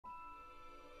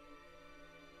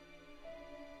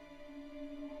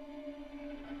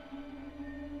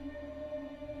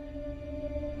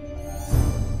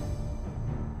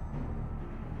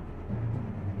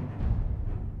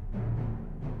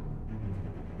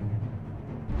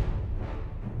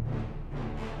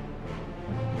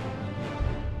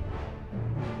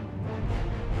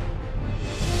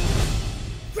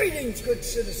Greetings, good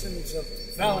citizens of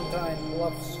Valentine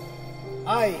Bluffs.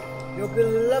 I, your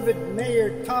beloved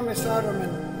Mayor Thomas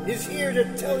OTTERMAN, is here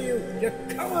to tell you to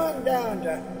come on down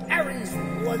to Harry's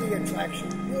bloody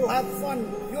attraction. You'll have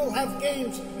fun, you'll have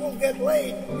games, you'll get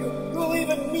laid, you'll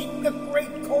even meet the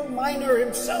great coal miner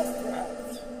himself, perhaps.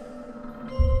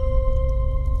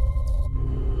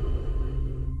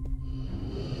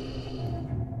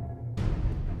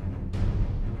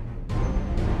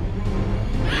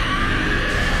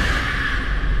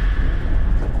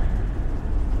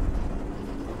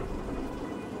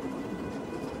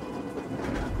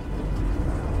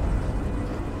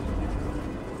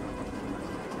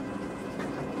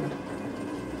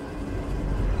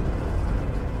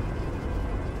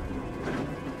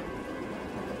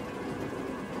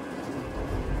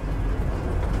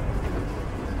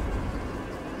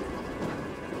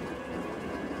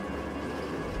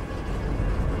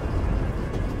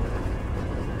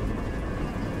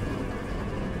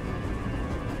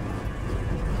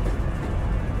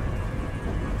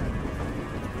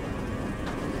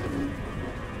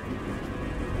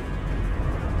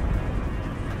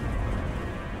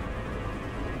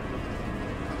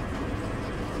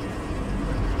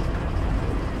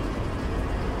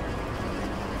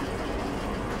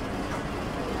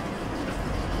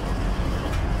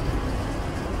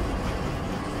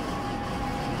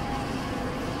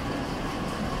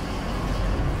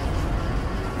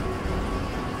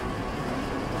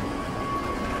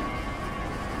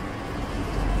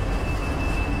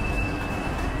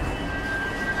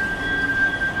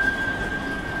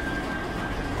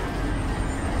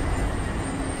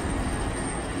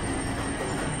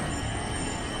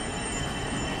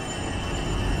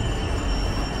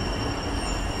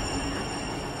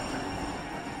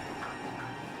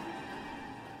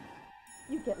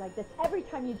 Get like this every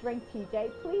time you drink,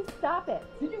 TJ. Please stop it.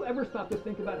 Did you ever stop to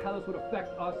think about how this would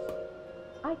affect us?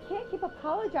 I can't keep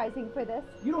apologizing for this.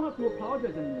 You don't have to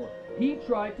apologize anymore. He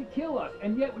tried to kill us,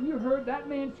 and yet when you heard that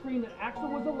man scream that Axel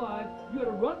was alive, you had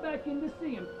to run back in to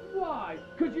see him. Why?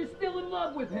 Because you're still in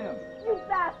love with him. You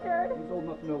bastard! He's old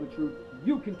enough to know the truth.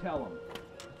 You can tell him.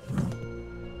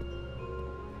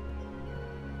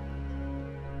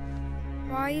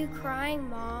 Why are you crying,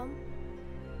 Mom?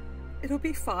 It'll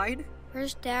be fine.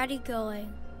 Where's Daddy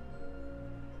going?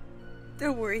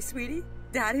 Don't worry, sweetie.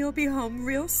 Daddy will be home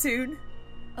real soon.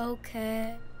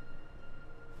 Okay.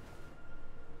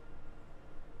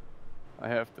 I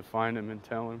have to find him and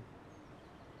tell him.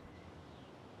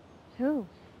 Who?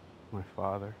 My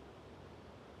father.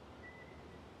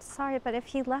 Sorry, but if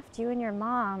he left you and your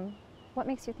mom, what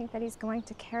makes you think that he's going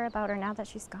to care about her now that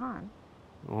she's gone?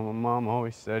 Well, my mom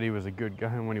always said he was a good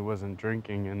guy when he wasn't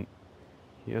drinking, and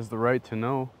he has the right to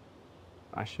know.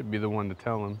 I should be the one to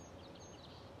tell him.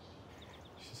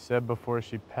 She said before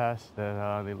she passed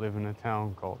that they live in a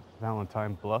town called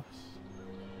Valentine Bluffs.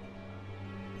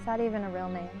 Is that even a real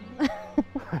name?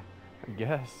 I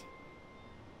guess.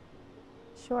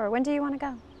 Sure. When do you want to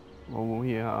go? Well,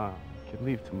 we could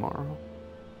leave tomorrow.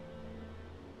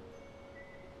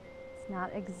 It's not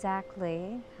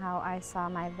exactly how I saw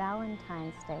my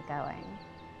Valentine's Day going.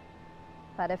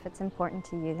 But if it's important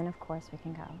to you, then of course we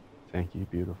can go. Thank you,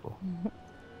 beautiful.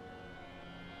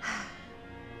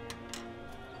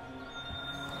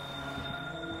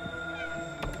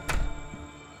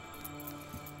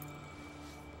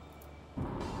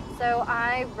 So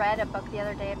I read a book the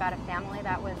other day about a family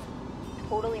that was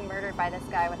totally murdered by this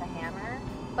guy with a hammer.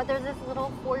 But there's this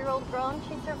little 4-year-old girl and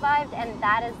she survived, and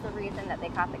that is the reason that they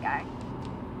caught the guy.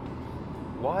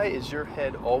 Why is your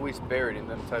head always buried in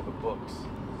them type of books?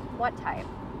 What type?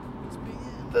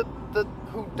 The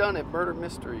whodunit murder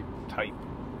mystery type.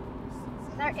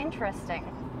 They're interesting.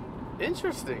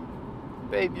 Interesting?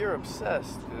 Babe, you're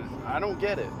obsessed. I don't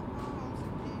get it.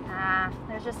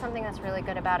 There's just something that's really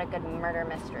good about a good murder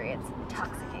mystery. It's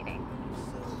intoxicating.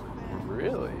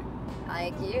 Really?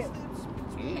 Like you.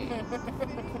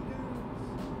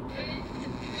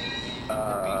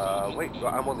 Wait,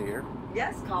 I'm on the air.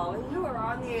 Yes, Colin, you are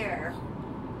on the air.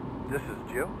 This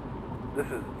is Jill. This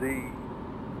is the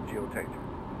Jill Tanger.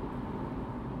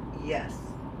 Yes.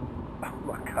 Oh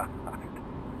my God.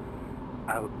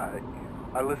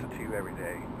 I listen to you every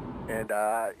day. And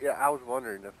yeah, I was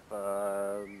wondering if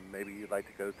maybe you'd like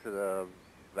to go to the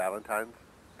Valentine's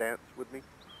dance with me?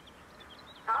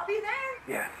 I'll be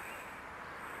there. Yes.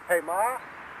 Hey, Ma,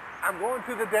 I'm going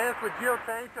to the dance with Jill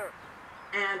Tanger.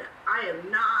 And I am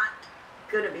not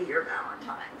going to be your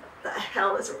Valentine. What the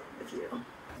hell is wrong with you?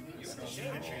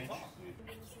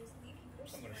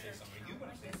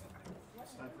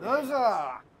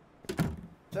 Huzzah!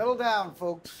 Settle down,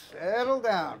 folks. Settle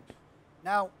down.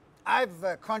 Now,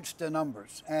 I've crunched the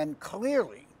numbers, and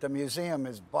clearly the museum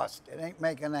is bust. It ain't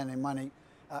making any money.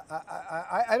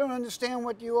 I don't understand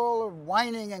what you all are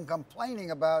whining and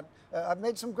complaining about. I've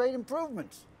made some great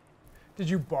improvements. Did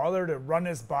you bother to run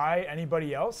this by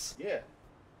anybody else? Yeah.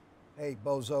 Hey,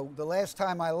 bozo, the last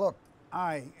time I looked,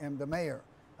 I am the mayor.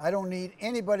 I don't need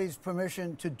anybody's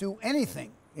permission to do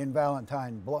anything in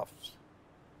Valentine Bluffs.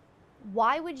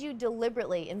 Why would you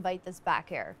deliberately invite this back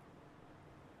here?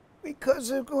 Because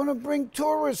they're going to bring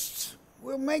tourists.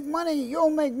 We'll make money.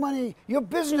 You'll make money. Your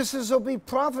businesses will be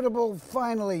profitable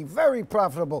finally, very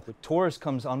profitable. With tourists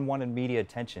comes unwanted media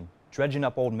attention, dredging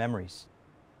up old memories.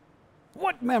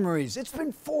 What memories? It's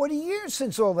been 40 years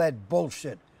since all that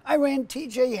bullshit. I ran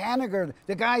T.J. HANNIGER,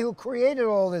 the guy who created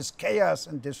all this chaos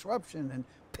and disruption and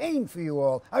pain for you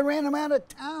all. I ran him out of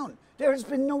town. There has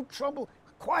been no trouble.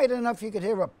 Quiet enough you could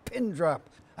hear a pin drop.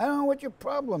 I don't know what your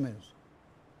problem is.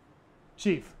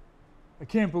 Chief, I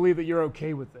can't believe that you're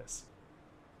okay with this.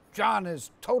 John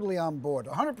is totally on board,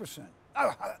 100%,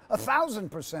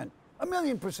 1,000%,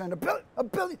 1,000,000%, a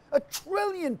billion, a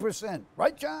trillion %.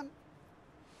 Right, John?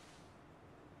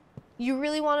 You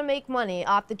really want to make money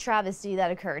off the travesty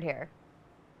that occurred here?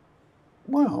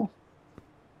 Well,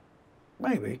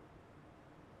 maybe.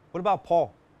 What about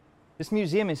Paul? This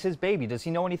museum is his baby. Does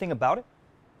he know anything about it?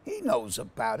 He knows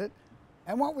about it.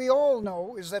 And what we all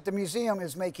know is that the museum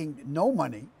is making no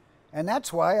money. And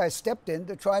that's why I stepped in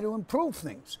to try to improve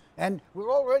things. And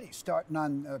we're already starting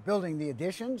on building the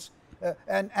additions.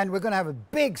 And we're going to have a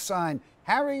big sign,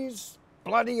 Harry's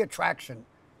Bloody Attraction.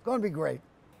 It's going to be great.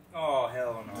 Oh,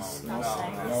 hell no.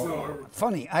 No.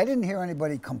 Funny, I didn't hear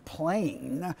anybody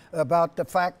complain about the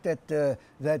fact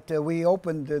that we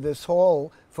opened this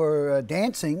hall for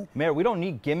dancing. Mayor, we don't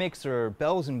need gimmicks or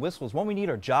bells and whistles. What we need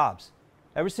are jobs.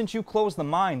 Ever since you closed the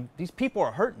mine, these people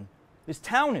are hurting. This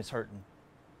town is hurting.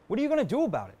 What are you going to do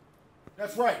about it?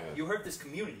 That's right. You hurt this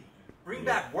community. Bring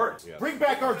back work. Yeah. Bring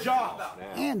back our jobs.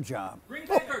 And job. Bring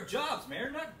back our jobs,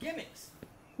 Mayor, not gimmicks.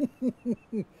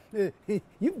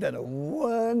 You've done a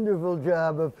wonderful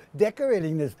job of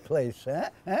decorating this place, huh?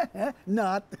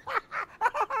 Not.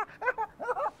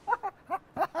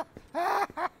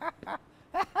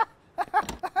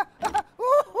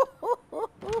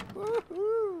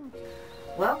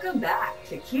 Welcome back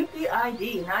to Keep the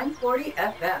ID 940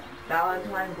 FM,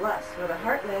 Valentine Bluffs, where the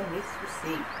heartland meets the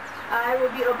sea. I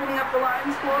will be opening up the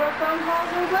lines for phone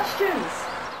calls and questions.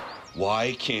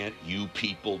 Why can't you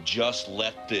people just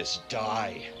let this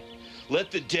die? Let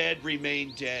the dead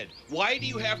remain dead. Why do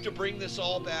you have to bring this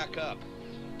all back up?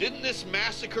 Didn't this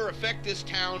massacre affect this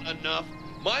town enough?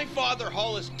 My father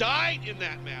Hollis died in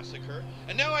that massacre,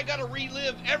 and now I gotta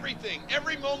relive everything,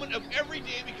 every moment of every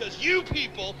day, because you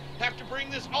people have to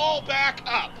bring this all back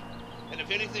up. And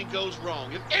if anything goes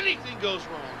wrong, it's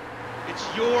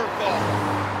your fault.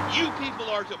 You people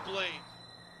are to blame.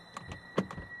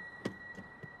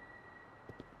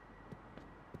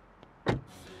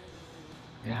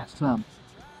 Yeah, some.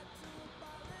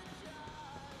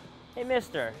 Hey,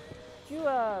 mister, could you,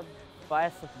 buy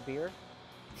us some beer?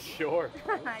 Sure.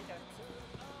 I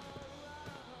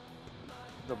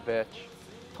don't. The bitch.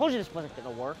 Told you this wasn't gonna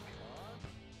work.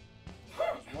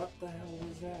 What the hell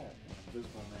is that? This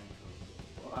one, man.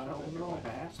 Well, I don't know,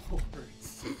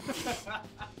 assholes.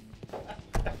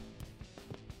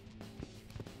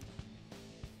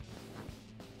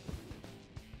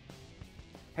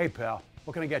 Hey, pal,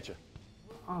 what can I get you?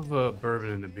 I'll have a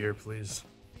bourbon and a beer, please.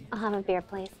 I'll have a beer,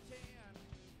 please.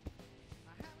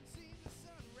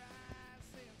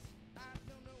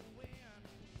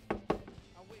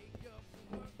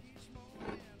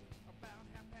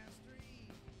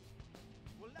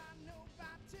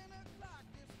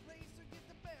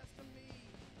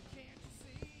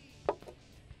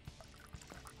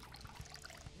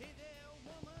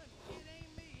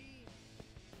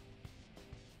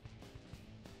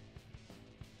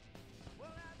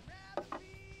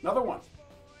 Another one.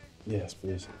 Yes,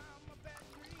 please.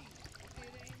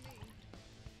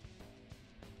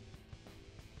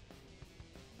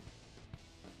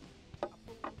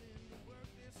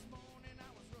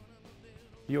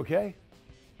 You okay?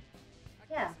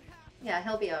 Yeah,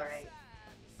 he'll be all right.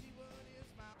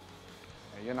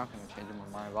 You're not gonna change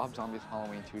my mind. Rob Zombie's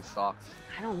Halloween 2 sucks.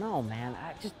 I don't know, man.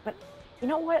 But you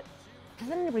know what?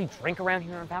 Doesn't anybody drink around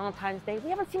here on Valentine's Day?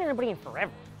 We haven't seen anybody in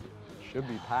forever. Should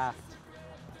be packed.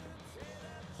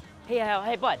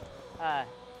 Hey, bud.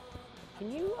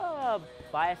 Can you,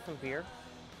 buy us some beer?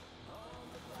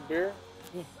 Some beer?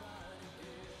 Yeah.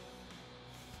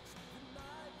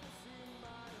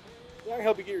 Yeah, I can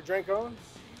help you get your drink on.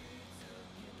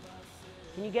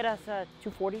 Can you get us,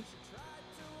 240s?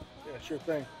 Yeah, sure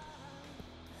thing.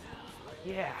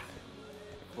 Yeah.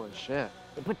 Full of shit.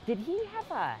 But did he have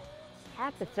a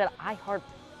hat that said "I heart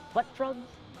butt drugs"?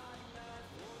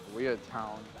 We a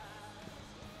town.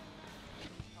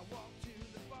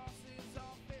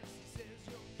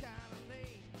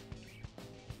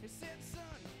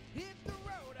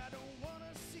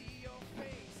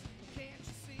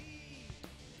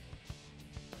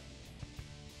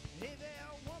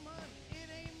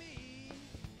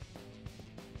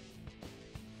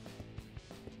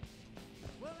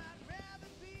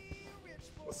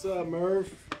 What's up,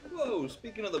 Merv? Whoa,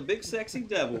 speaking of the big sexy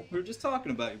devil, we were just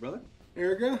talking about you, brother.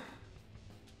 Erica,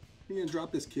 you gonna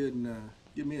drop this kid and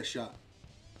give me a shot?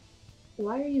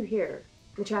 Why are you here?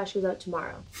 The trash goes out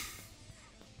tomorrow.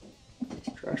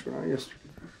 Trash went out yesterday.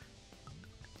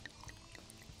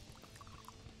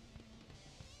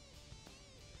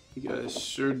 You guys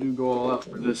sure do go all out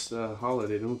for this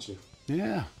holiday, don't you?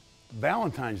 Yeah.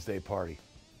 Valentine's Day party.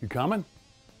 You coming?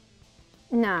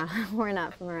 Nah, we're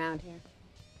not from around here.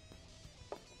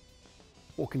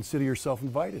 Well, consider yourself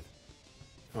invited.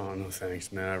 Oh, no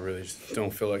thanks, man. I really just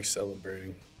don't feel like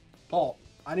celebrating. Paul,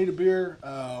 I need a beer,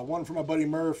 one for my buddy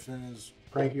Murph and his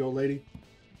cranky old lady.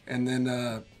 And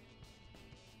then,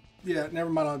 yeah, never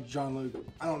mind on John Luke.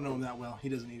 I don't know him that well. He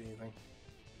doesn't eat anything.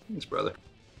 Thanks, brother.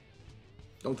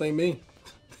 Don't thank me.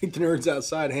 Thank the nerds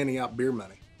outside handing out beer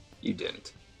money. You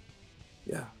didn't.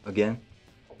 Yeah. Again?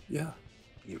 Yeah.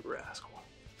 You rascal.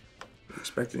 You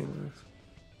expect anyone else?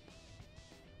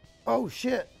 Oh,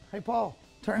 shit. Hey, Paul,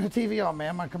 turn the TV on,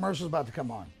 man. My commercial's about to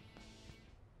come on.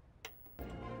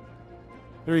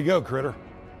 There you go, critter.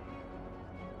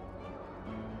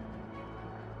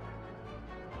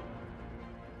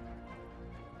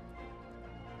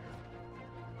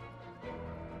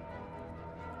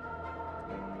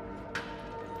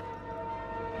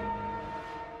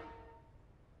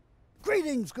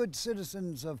 Greetings, good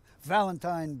citizens of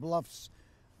Valentine Bluffs.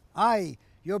 I,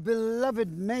 your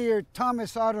beloved Mayor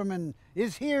Thomas OTTERMAN,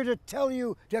 is here to tell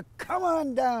you to come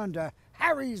on down to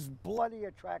Harry's bloody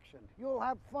attraction. You'll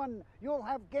have fun, you'll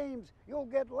have games, you'll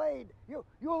get laid,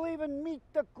 you'll even meet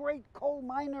the great coal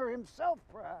miner himself,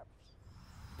 perhaps.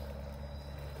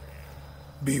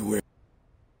 Beware.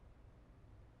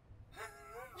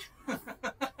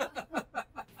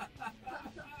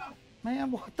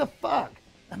 Man, what the fuck?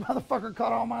 That motherfucker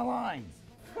caught all my lines.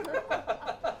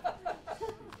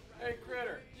 Hey,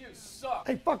 Critter, you suck.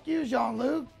 Hey, fuck you,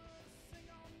 Jean-Luc.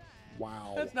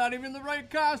 Wow. That's not even the right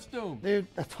costume. Dude,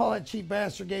 that's all that cheap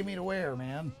bastard gave me to wear,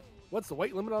 man. What's the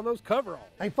weight limit on those coveralls?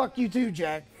 Hey, fuck you too,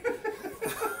 Jack.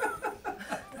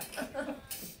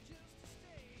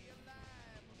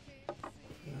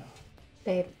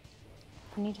 Babe,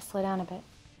 you need to slow down a bit.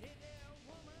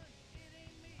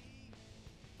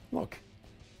 Look,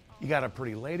 you got a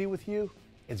pretty lady with you.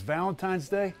 It's Valentine's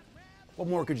Day. What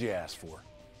more could you ask for?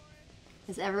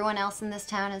 Is everyone else in this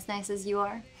town as nice as you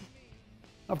are?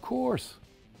 Of course.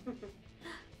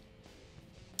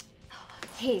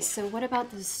 Hey, so what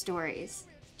about those stories?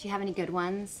 Do you have any good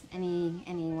ones? Any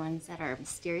ones that are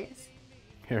mysterious?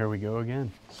 Here we go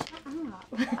again.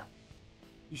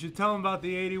 You should tell him about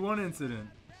the 81 incident.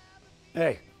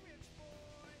 Hey.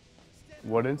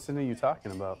 What incident are you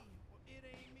talking about?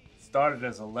 Started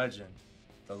as a legend.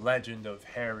 The legend of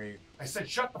Harry. I said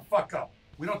shut the fuck up.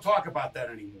 We don't talk about that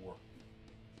anymore.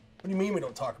 What do you mean we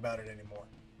don't talk about it anymore?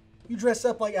 You dress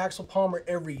up like Axel Palmer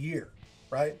every year,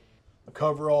 right? The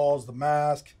coveralls, the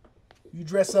mask. You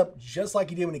dress up just like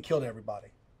you did when he killed everybody.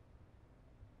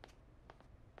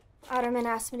 OTTERMAN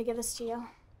asked me to give this to you.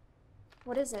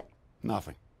 What is it?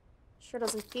 Nothing. Sure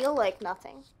doesn't feel like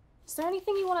nothing. Is there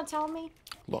anything you want to tell me?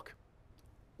 Look,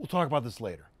 we'll talk about this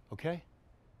later, okay?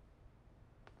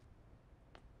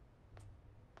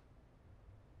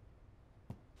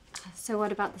 So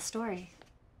what about the story?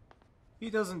 He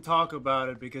doesn't talk about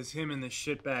it because him and the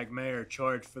shitbag mayor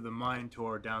charged for the mine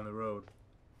tour down the road.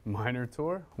 Minor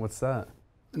tour? What's that?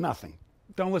 Nothing.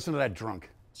 Don't listen to that drunk.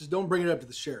 Just don't bring it up to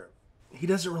the sheriff. He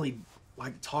doesn't really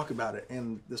like to talk about it,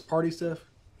 and this party stuff,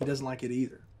 he doesn't like it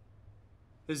either.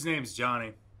 His name's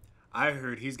Johnny. I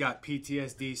heard he's got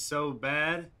PTSD so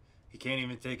bad, he can't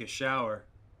even take a shower.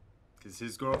 Because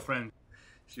his girlfriend,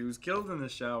 she was killed in the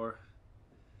shower.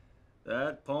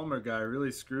 That Palmer guy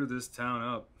really screwed this town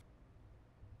up.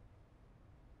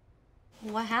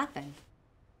 What happened?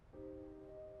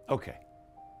 Okay.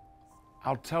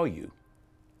 I'll tell you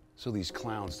so these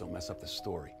clowns don't mess up the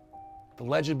story. The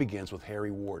legend begins with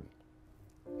Harry Warden.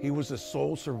 He was the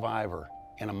sole survivor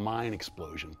in a mine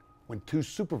explosion when two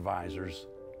supervisors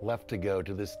left to go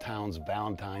to this town's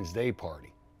Valentine's Day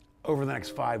party. Over the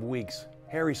next 5 weeks,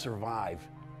 Harry survived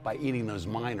by eating those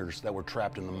miners that were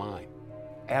trapped in the mine.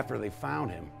 After they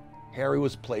found him, Harry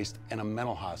was placed in a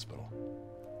mental hospital.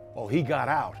 Well, he got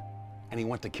out and he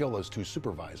went to kill those 2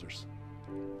 supervisors.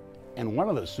 And one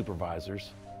of those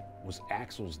supervisors was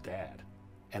Axel's dad.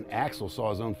 And Axel saw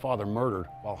his own father murdered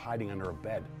while hiding under a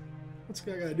bed. What's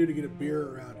this guy got to do to get a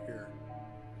beer around here?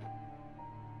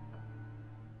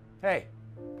 Hey,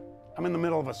 I'm in the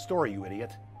middle of a story, you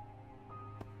idiot.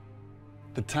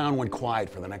 The town went quiet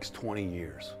for the next 20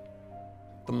 years.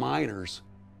 The miners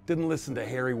didn't listen to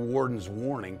Harry Warden's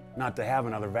warning not to have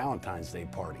another Valentine's Day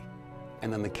party.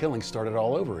 And then the killing started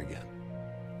all over again.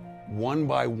 One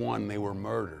by one, they were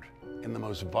murdered in the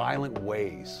most violent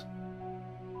ways.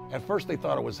 At first, they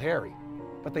thought it was Harry,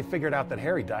 but they figured out that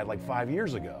Harry died like 5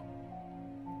 years ago.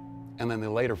 And then they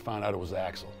later found out it was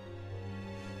Axel.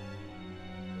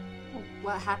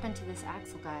 What happened to this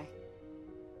Axel guy?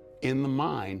 In the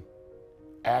mine,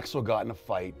 Axel got in a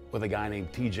fight with a guy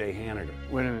named TJ HANNIGER.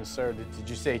 Wait a minute, sir. Did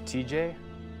you say TJ?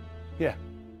 Yeah.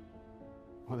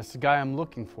 Well, that's the guy I'm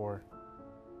looking for.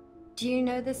 Do you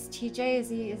know this TJ? Is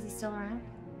he still around?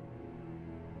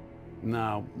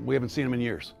 No, we haven't seen him in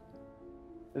years.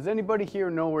 Does anybody here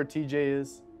know where TJ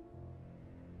is?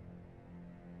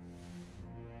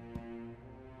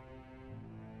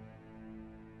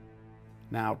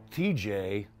 Now,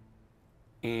 TJ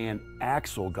and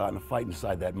Axel got in a fight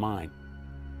inside that mine.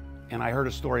 And I heard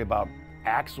a story about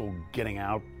Axel getting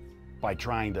out by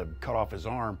trying to cut off his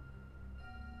arm,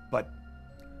 but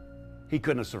he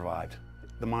couldn't have survived.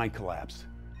 The mine collapsed.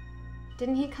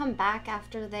 Didn't he come back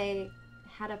after they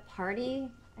had a party?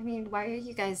 I mean, why are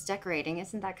you guys decorating?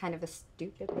 Isn't that kind of a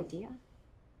stupid idea?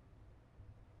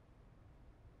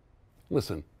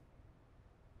 Listen,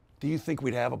 do you think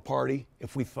we'd have a party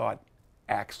if we thought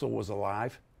Axel was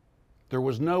alive? There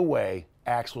was no way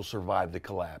Axel survived the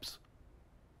collapse.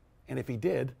 And if he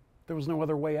did, there was no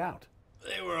other way out.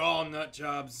 They were all nut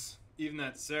jobs. Even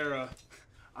that Sara.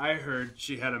 I heard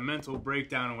she had a mental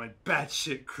breakdown and went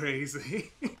batshit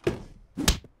crazy.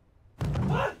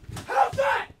 What? How's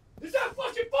that? Is that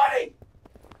fucking funny?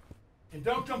 And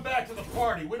don't come back to the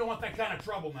party. We don't want that kind of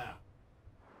trouble now.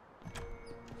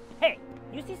 Hey,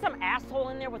 you see some asshole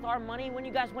in there with our money when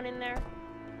you guys went in there?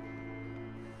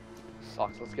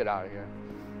 Sucks, let's get out of here.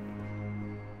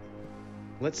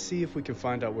 Let's see if we can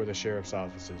find out where the sheriff's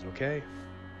office is, okay?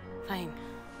 Fine.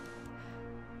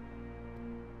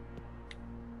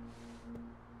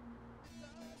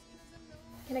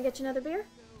 Can I get you another beer?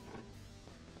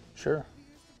 Sure.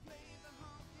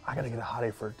 I gotta get a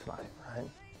hottie for tonight, right?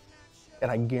 And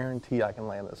I guarantee I can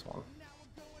land this one.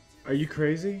 Are you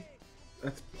crazy?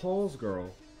 That's Paul's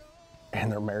girl.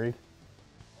 And they're married.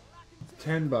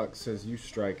 $10 says you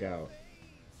strike out.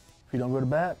 If you don't go to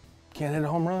bat, can't hit a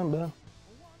home run, bud.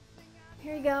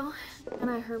 Here you go. And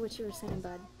I heard what you were saying,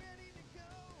 bud.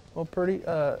 Well, pretty,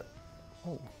 let's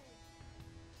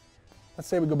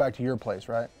say we go back to your place,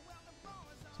 right?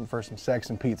 For some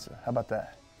sex and pizza. How about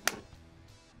that?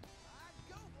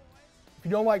 If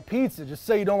you don't like pizza, just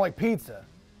say you don't like pizza.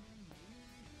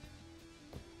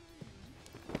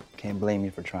 Can't blame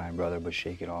you for trying, brother, but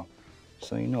shake it off.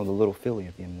 So you know the little filly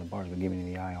at the end of the bar's been giving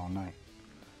you the eye all night.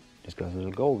 Just because there's a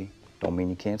goalie, don't mean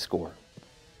you can't score.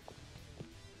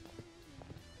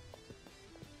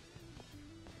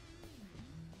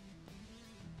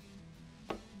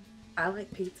 I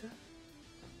like pizza.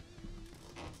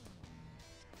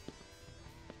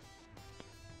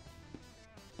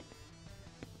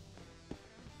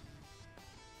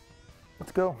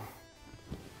 Let's go.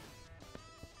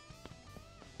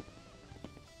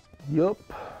 Yup.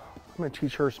 I'm gonna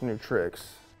teach her some new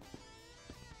tricks.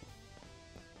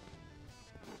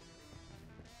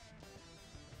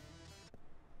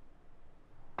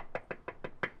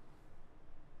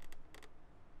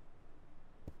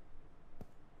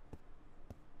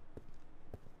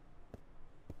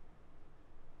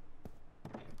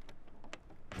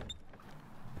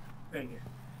 Thank you.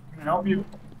 Can I help you?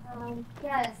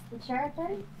 Yes, the sheriff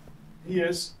in? He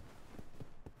is.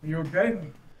 Are you okay?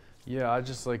 Yeah, I'd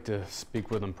just like to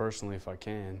speak with him personally if I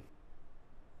can.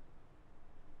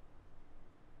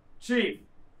 Chief,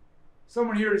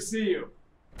 someone here to see you.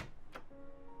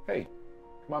 Hey,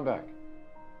 come on back.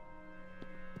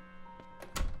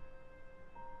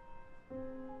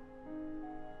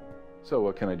 So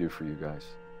what can I do for you guys?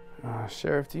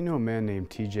 Sheriff, do you know a man named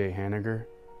TJ HANNIGER?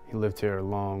 He lived here a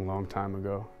long, long time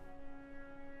ago.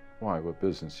 Why? What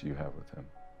business do you have with him?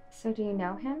 So do you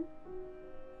know him?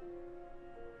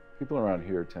 People around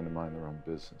here tend to mind their own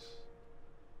business.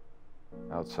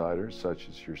 Outsiders, such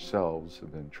as yourselves,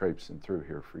 have been traipsing through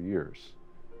here for years,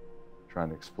 trying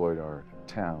to exploit our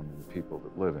town and the people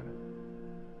that live in it.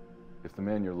 If the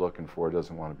man you're looking for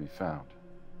doesn't want to be found,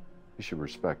 you should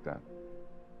respect that.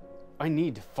 I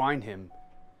need to find him.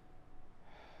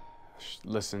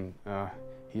 Listen,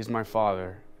 he's my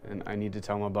father, and I need to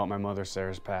tell him about my mother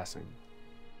Sarah's passing.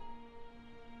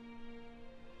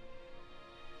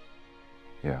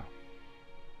 Yeah.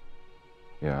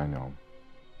 Yeah, I know him.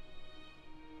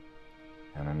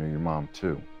 And I knew your mom,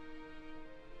 too.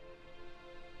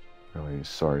 Really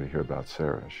sorry to hear about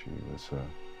Sarah. She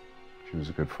was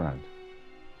a good friend.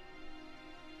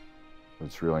 But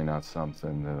it's really not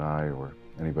something that I or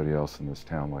anybody else in this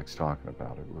town likes talking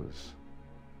about. It was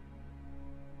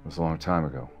a long time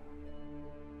ago.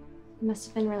 It must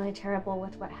have been really terrible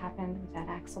with what happened with that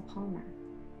Axel Palmer.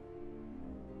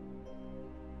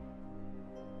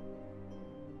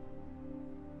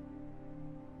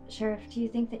 Sheriff, do you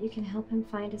think that you can help him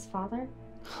find his father?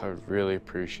 I really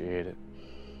appreciate it.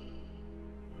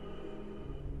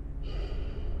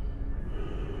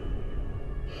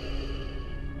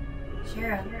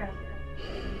 Sheriff.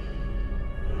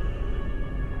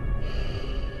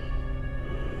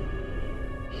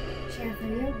 Sheriff, are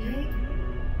you okay?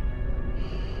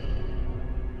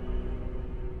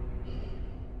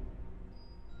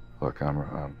 Look,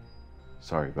 I'm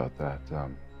sorry about that.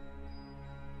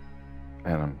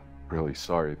 And I'm really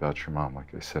sorry about your mom.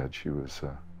 Like I said, she was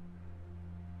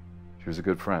a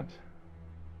good friend.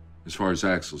 As far as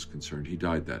Axel's concerned, he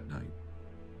died that night.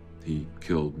 He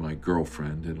killed my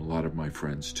girlfriend and a lot of my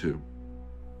friends, too.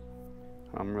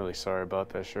 I'm really sorry about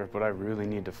that, Sheriff, but I really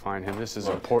need to find him. This is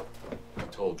important. I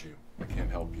told you, I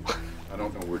can't help you. I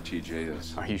don't know where TJ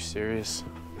is. Are you serious?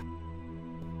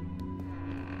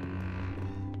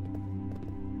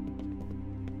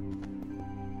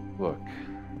 Look,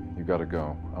 you gotta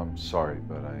go. I'm sorry,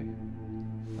 but I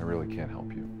really can't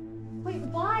help you. Wait,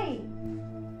 why?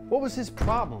 What was his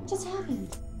problem? What just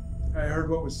happened? I heard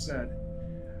what was said.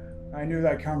 I knew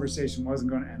that conversation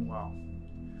wasn't going to end well.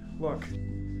 Look,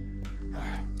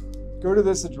 go to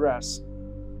this address,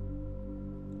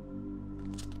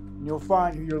 and you'll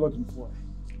find who you're looking for.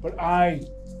 But I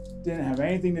didn't have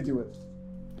anything to do with it.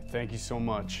 Thank you so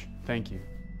much. Thank you.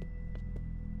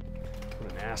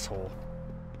 What an asshole.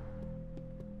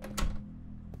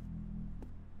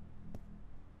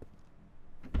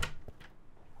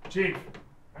 Chief,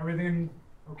 everything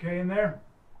okay in there?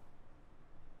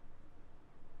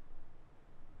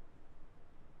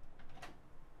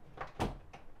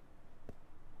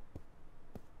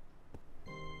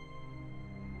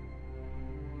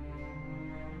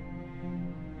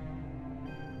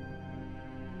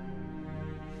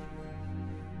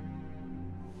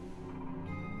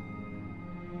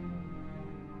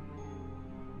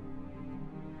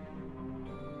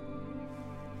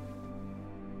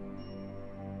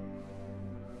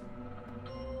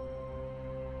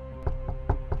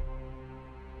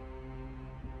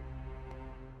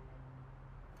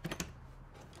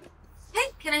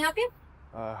 Can I help you?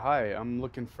 Hi, I'm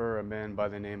looking for a man by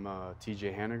the name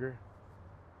TJ HANNIGER.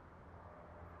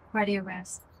 Why do you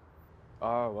arrest?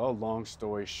 Well, long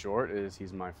story short is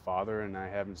he's my father and I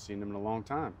haven't seen him in a long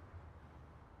time.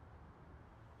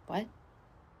 What?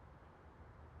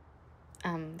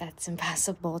 That's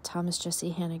impossible. Thomas Jesse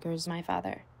HANNIGER is my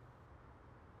father.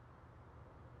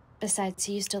 Besides,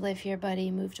 he used to live here, but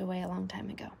he moved away a long time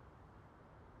ago.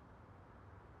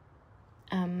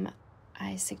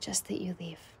 I suggest that you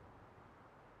leave.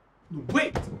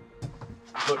 Wait!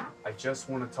 Look, I just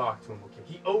want to talk to him, okay?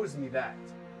 He owes me that.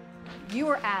 You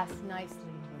were asked nicely to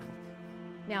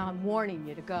leave. Now I'm warning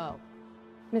you to go.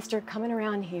 Mister, coming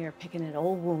around here picking at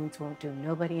old wounds won't do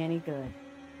nobody any good.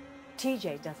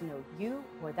 TJ doesn't owe you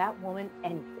or that woman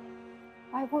anything.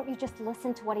 Why won't you just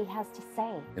listen to what he has to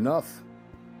say? Enough.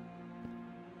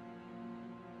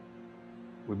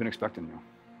 We've been expecting you.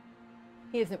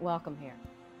 He isn't welcome here.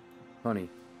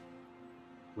 Honey,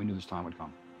 we knew this time would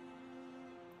come.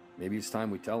 Maybe it's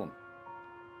time we tell him.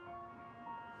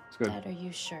 It's good. Dad, are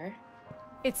you sure?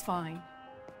 It's fine.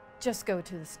 Just go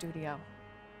to the studio.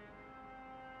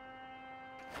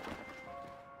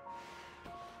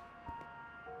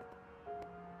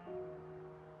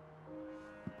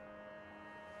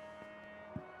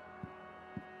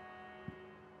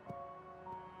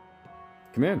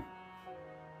 Come in.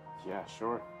 Yeah,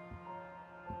 sure.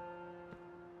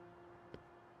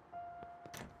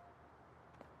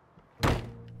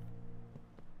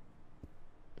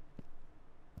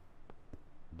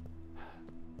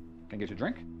 Can I get you a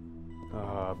drink?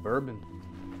 Bourbon.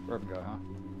 Bourbon guy, huh?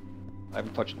 I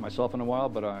haven't touched it myself in a while,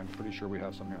 but I'm pretty sure we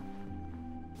have some here.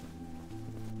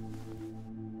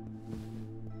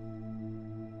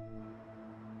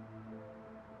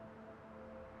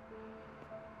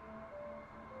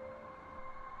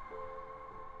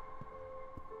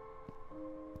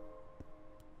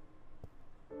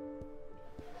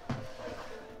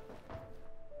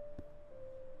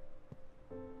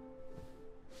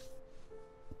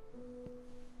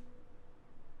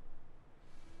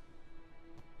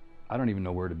 I don't even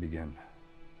know where to begin.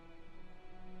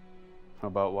 How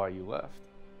about why you left?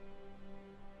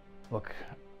 Look,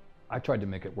 I tried to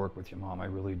make it work with your mom, I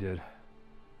really did.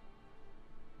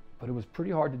 But it was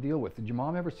pretty hard to deal with. Did your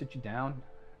mom ever sit you down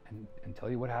and tell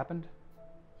you what happened?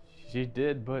 She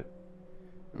did, but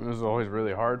it was always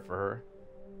really hard for her.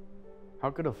 How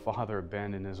could a father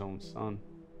abandon his own son?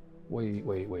 Wait,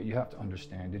 you have to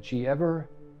understand. Did she ever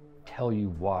tell you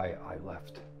why I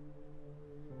left?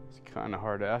 It's kind of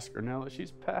hard to ask her now that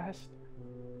she's passed.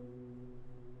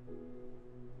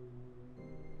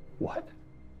 What?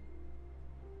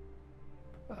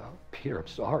 Peter, I'm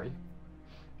sorry.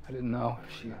 I didn't know.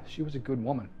 She was a good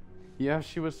woman. Yeah,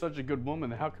 she was such a good woman.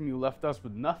 How come you left us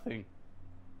with nothing?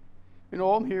 You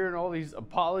know, I'm hearing all these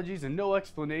apologies and no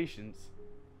explanations.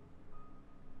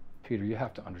 Peter, you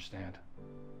have to understand.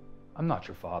 I'm not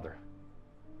your father.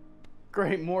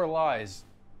 Great, more lies.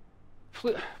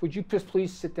 Would you just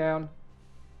please sit down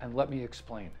and let me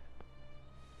explain?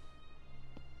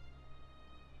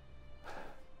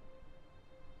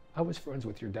 I was friends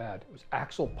with your dad. It was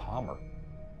Axel Palmer.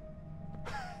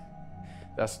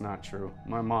 That's not true.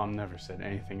 My mom never said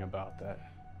anything about that.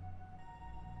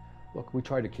 Look, we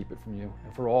tried to keep it from you,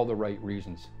 and for all the right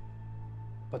reasons.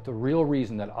 But the real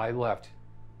reason that I left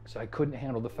is I couldn't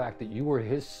handle the fact that you were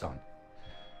his son,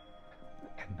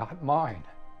 and not mine.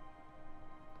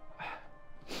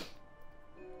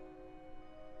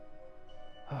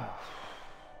 I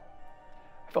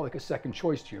felt like a second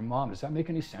choice to your mom. Does that make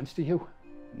any sense to you?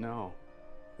 No.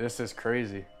 This is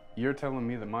crazy. You're telling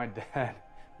me that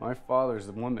my father's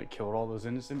the one that killed all those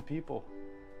innocent people.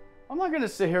 I'm not gonna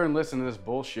sit here and listen to this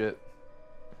bullshit.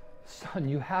 Son,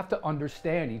 you have to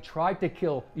understand, he tried to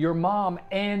kill your mom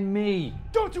and me.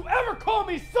 Don't you ever call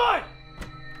me son!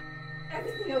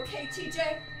 Everything okay,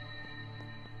 TJ?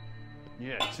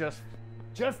 Yeah,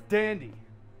 just dandy.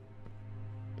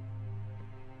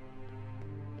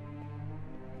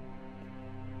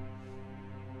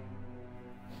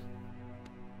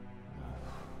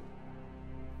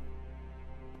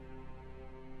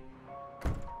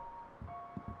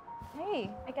 Hey,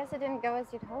 I guess it didn't go as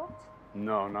you'd hoped.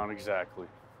 No, not exactly.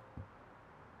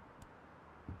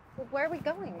 Well, where are we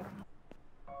going?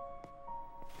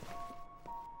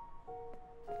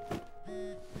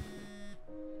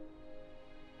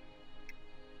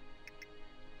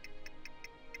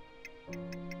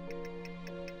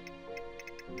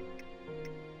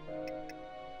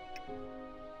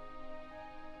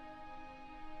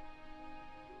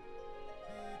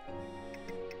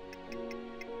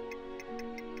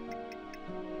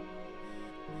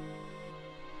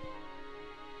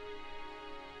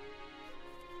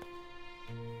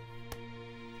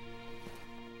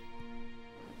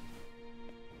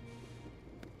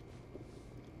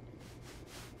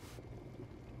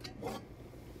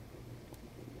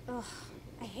 Ugh,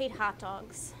 I hate hot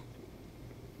dogs.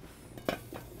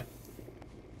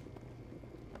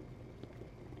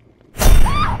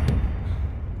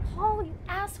 Paul, you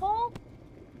asshole!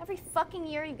 Every fucking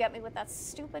year you get me with that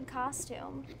stupid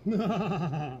costume.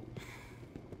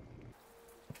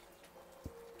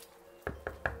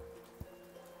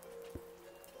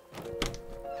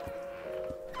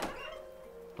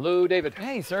 Hello, David.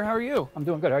 Hey, sir, how are you? I'm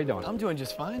doing good. How are you doing? I'm doing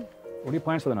just fine. What are your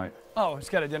plans for the night? Oh,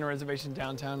 just got a dinner reservation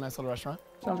downtown, nice little restaurant.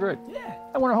 Sounds great. Yeah.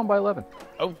 I want her home by 11.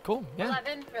 Oh, cool. Yeah.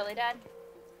 11? Really, Dad?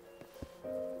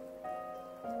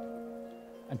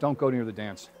 And don't go near the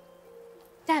dance.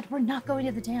 Dad, we're not going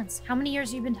to the dance. How many years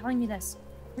have you been telling me this?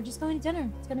 We're just going to dinner.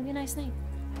 It's gonna be a nice night.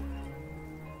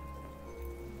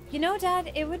 You know,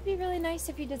 Dad, it would be really nice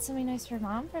if you did something nice for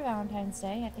Mom for Valentine's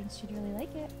Day. I think she'd really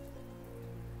like it.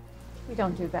 We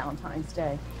don't do Valentine's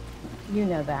Day. You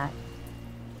know that.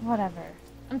 Whatever.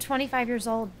 I'm 25 years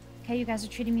old. Okay, you guys are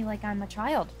treating me like I'm a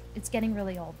child. It's getting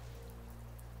really old.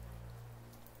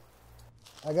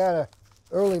 I got a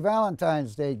early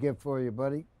Valentine's Day gift for you,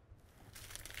 buddy.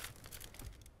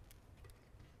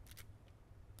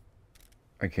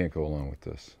 I can't go along with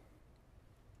this.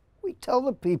 We tell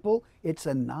the people it's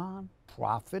a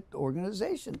non-profit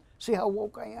organization. See how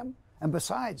woke I am? And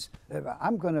besides,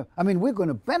 we're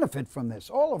gonna benefit from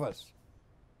this, all of us.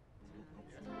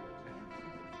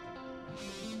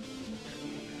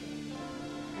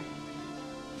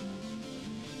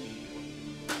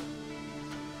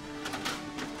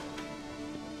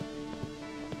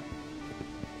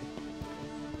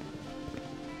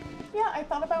 Yeah, I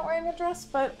thought about wearing a dress,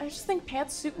 but I just think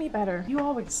pants suit me better. You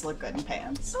always look good in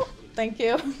pants. Oh, thank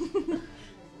you. Somebody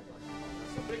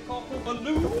call for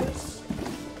balloons?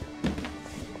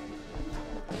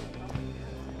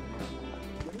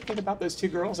 What do you think about those two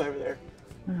girls over there?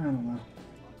 I don't know.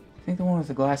 I think the one with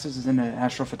the glasses is into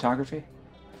astrophotography.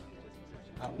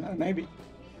 I don't know, maybe.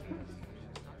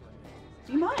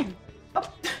 Do you mind? Oh,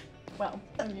 well,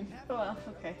 I mean, well,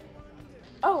 okay.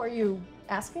 Oh, are you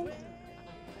asking?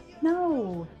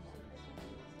 No.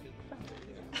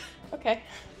 Okay.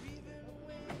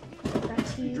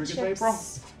 You drinking, April?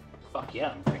 Fuck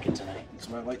yeah, I'm drinking tonight. That's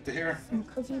what I like to hear. Some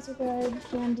cookies are good,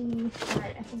 candy.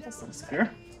 Alright, I think this looks good.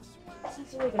 Here?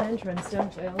 Sounds like an entrance,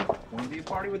 don't you? Wouldn't be a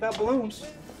party without balloons.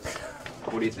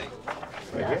 What do you think?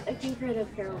 Right here? I think right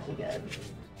up here will be good.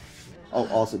 Oh,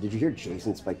 also, did you hear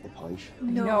Jason spike the punch?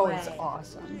 No, it's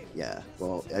awesome. Yeah,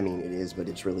 well, I mean, it is, but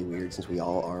it's really weird since we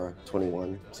all are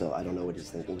 21, so I don't know what he's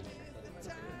thinking.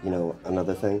 You know,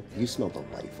 another thing, you smell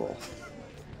delightful.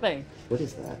 Thanks. What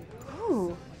is that?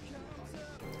 Ooh.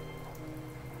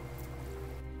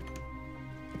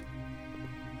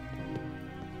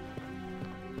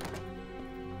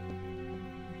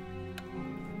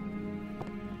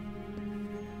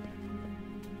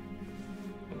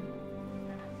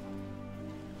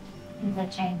 Things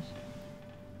have changed.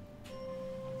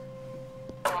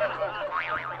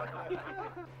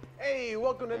 Hey,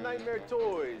 welcome to Nightmare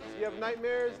Toys. Do you have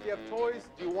nightmares? Do you have toys?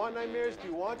 Do you want nightmares? Do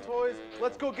you want toys?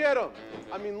 Let's go get them.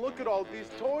 I mean, look at all these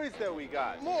toys that we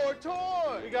got. More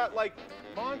toys! We got like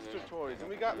monster toys, and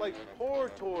we got like horror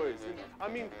toys, and I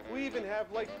mean, we even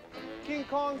have like King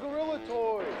Kong gorilla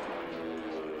toys.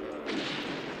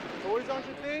 Toys aren't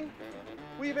your thing?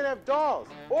 We even have dolls.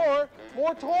 Or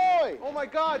more toys. Oh my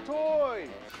God, toys.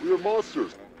 We have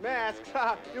monsters. Masks,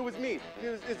 it was me.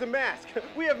 It's a mask.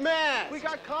 We have masks. We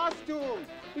got costumes.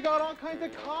 We got all kinds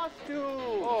of costumes.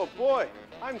 Oh boy,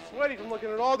 I'm sweaty from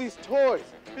looking at all these toys.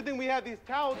 Good thing we have these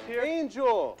towels here.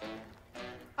 Angel.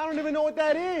 I don't even know what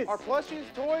that is. Our plushies,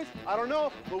 toys? I don't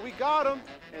know, but we got them,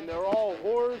 and they're all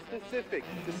horror specific.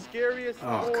 The scariest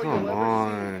toy you'll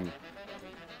ever see.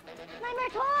 Nightmare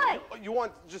toy! Oh, you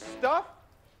want just stuff?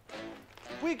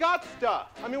 We got stuff.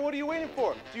 I mean, what are you waiting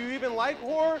for? Do you even like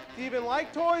horror? Do you even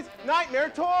like toys? Nightmare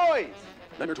Toys!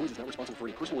 Nightmare Toys is not responsible for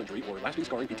any personal injury or lasting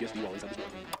scarring PTSD while inside the store.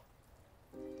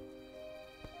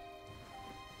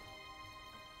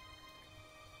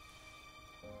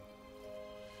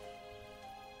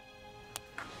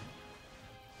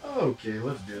 Okay,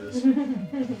 let's do this.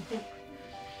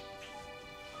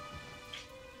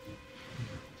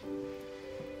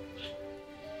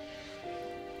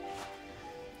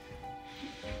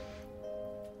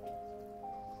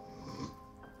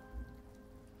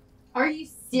 Are you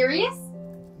serious?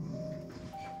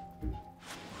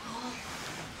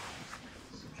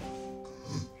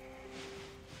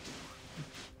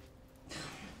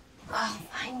 Oh,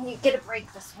 fine, you get a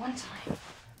break this one time.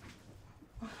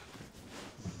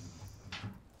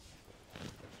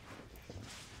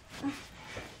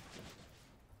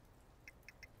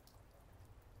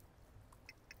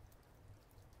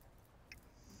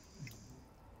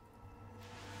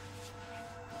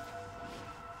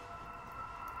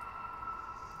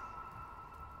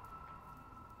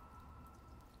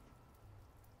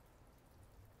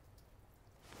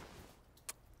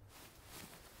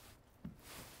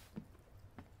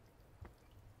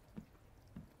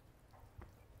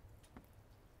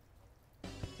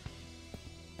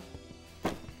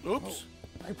 Oops.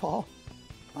 Oh. Hey, Paul.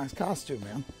 Nice costume,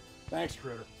 man. Thanks,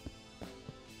 Critter.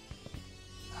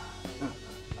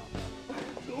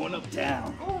 Going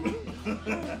uptown.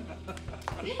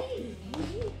 Hey,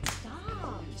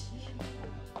 stop.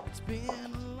 It's been a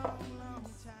long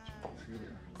time.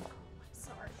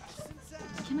 Sorry.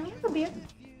 Can I have a beer?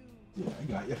 Yeah,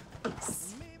 I got you. Thanks.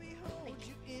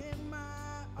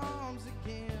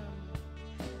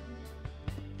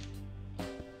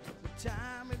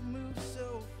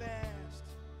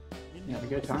 You have a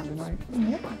good time tonight?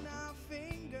 Yeah.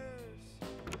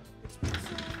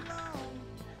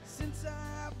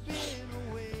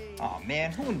 Oh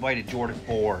man, who invited Jordan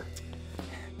for?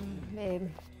 Babe.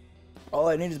 All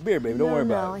I need is beer, baby. Don't worry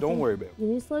about it. Don't worry about it. You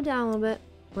need to slow down a little bit.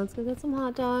 Let's go get some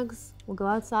hot dogs. We'll go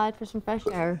outside for some fresh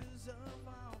air.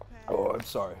 Oh, I'm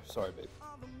sorry. Sorry, babe.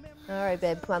 All right,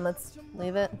 babe. Come on, let's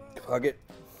leave it. Hug it.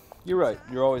 You're right.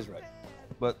 You're always right.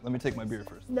 But let me take my beer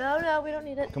first. No, we don't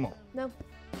need it. Come on. No.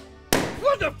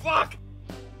 What the fuck?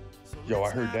 Yo, I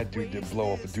heard that dude did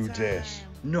blow up a dude's ass.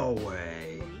 No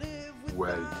way.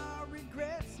 Way.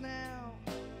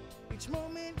 Each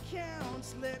moment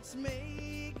counts, let's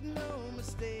make no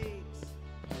mistakes.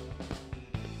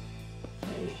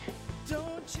 Hey,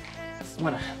 Don't you ask I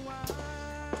wanna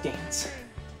dance.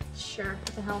 Sure. What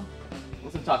the hell? I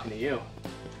wasn't talking to you.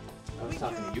 I was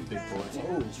talking to you, big boy.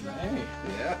 Oh, hey.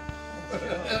 Yeah.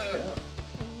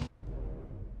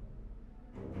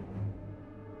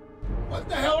 What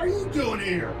the hell are you doing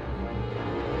here?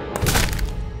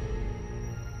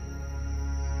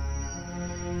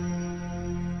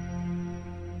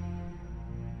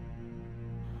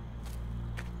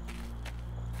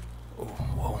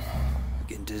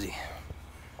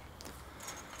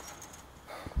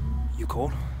 You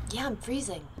cold? Yeah, I'm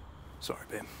freezing. Sorry,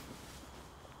 babe.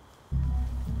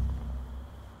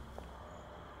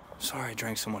 Sorry I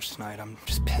drank so much tonight. I'm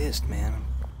just pissed, man. I'm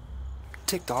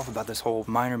ticked off about this whole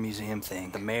minor museum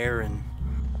thing, the mayor and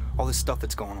all this stuff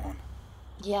that's going on.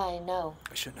 Yeah, I know.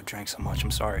 I shouldn't have drank so much. I'm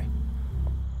sorry.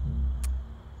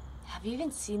 Have you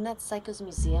even seen that Psycho's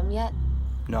museum yet?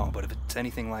 No, but if it's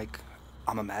anything like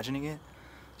I'm imagining it,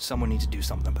 someone needs to do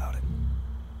something about it.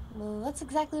 Well, that's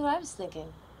exactly what I was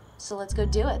thinking. So let's go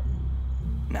do it.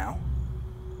 Now?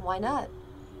 Why not?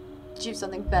 Did you have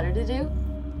something better to do?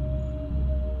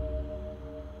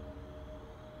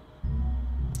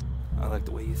 I like the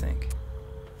way you think.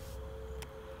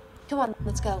 Come on,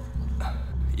 let's go.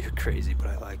 You're crazy, but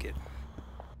I like it.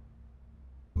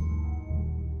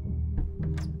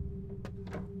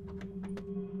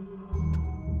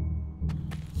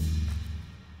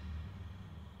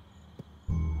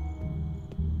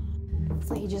 It's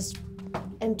like you just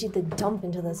emptied the dump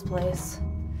into this place.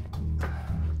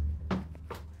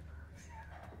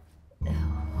 You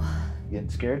getting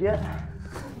scared yet?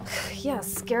 Yeah,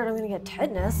 scared I'm gonna get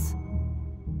tetanus.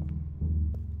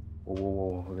 Whoa, whoa,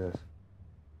 whoa, look at this.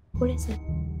 What is it?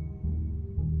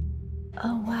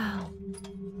 Oh, wow.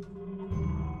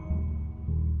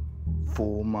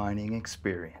 Full mining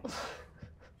experience.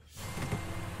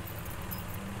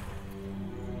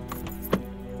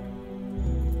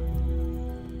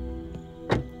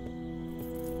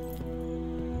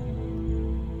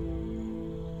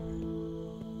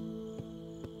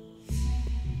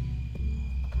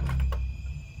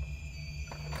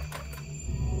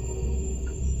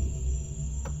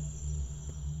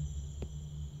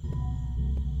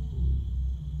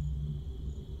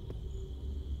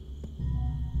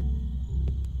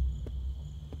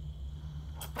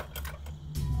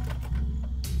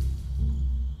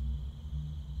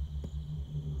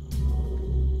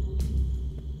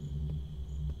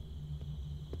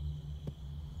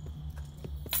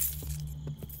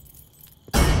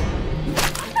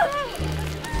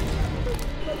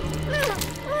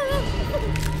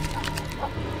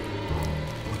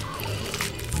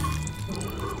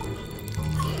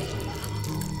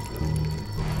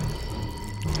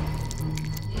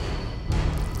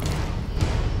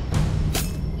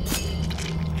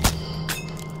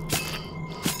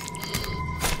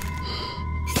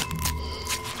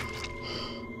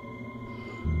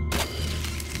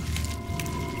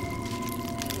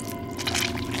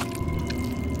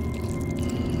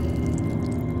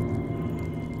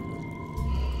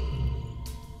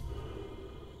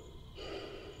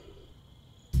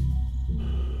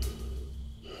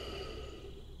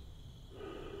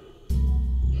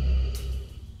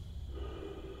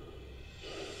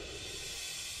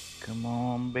 Come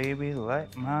on, baby,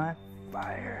 light my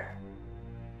fire.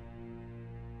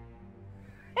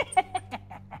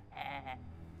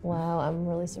 Wow, I'm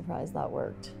really surprised that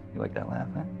worked. You like that laugh,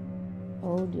 huh?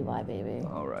 Oh, do I, baby.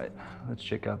 All right, let's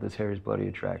check out this Harry's bloody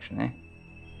attraction, eh?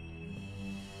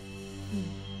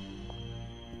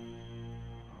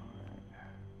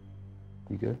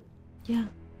 You good? Yeah.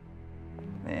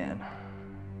 Man,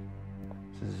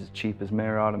 this is as cheap as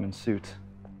Mayor Ottoman's suits.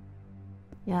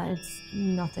 Yeah, it's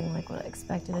nothing like what I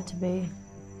expected it to be.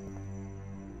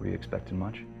 Were you expecting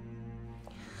much?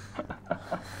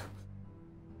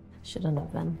 Shouldn't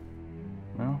have been.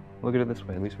 Well, look at it this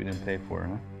way. At least we didn't pay for it,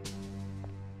 huh?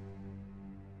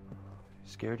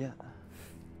 Scared yet?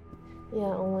 Yeah,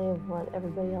 only of what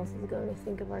everybody else is going to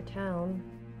think of our town.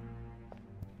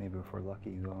 Maybe if we're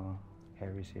lucky,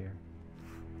 Harry's here.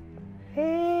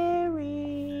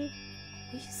 Harry!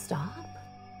 Will you stop?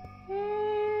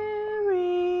 Harry!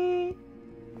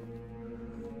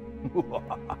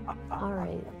 All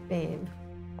right, babe.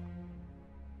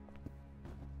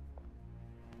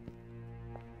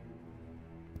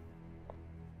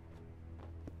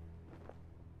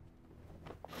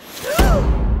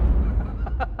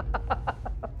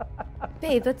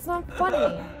 Babe, that's not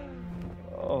funny.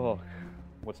 Oh,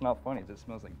 what's not funny is it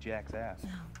smells like Jack's ass. Oh,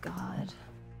 God.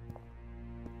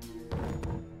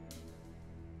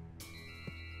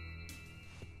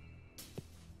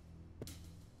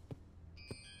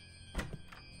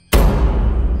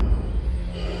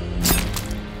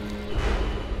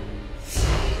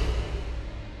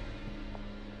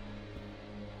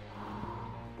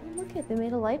 Look at, they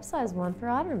made a life-size one for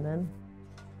OTTERMAN.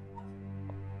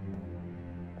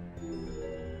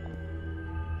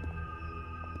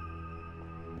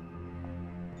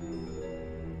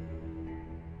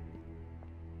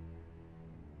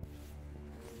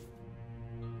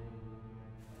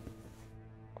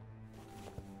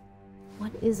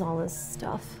 What is all this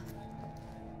stuff?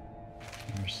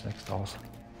 Your sex dolls.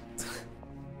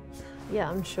 Yeah,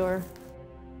 I'm sure.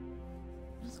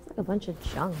 Just like a bunch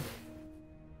of junk.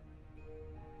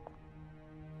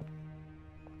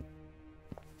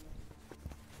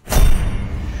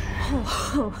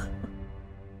 Oh.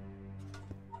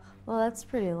 Well, that's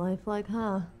pretty lifelike,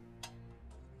 huh?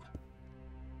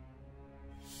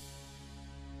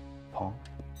 Paul?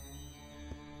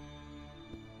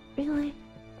 Really?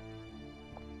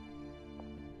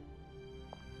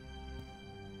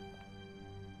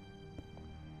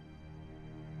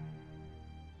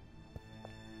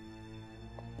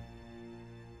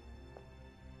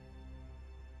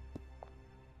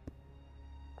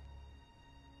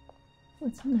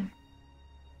 What's in there?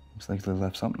 Looks like they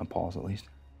left something to Paul's at least.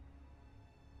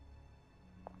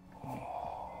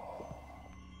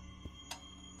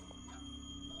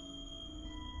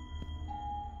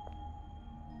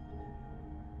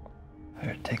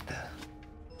 Here, take that.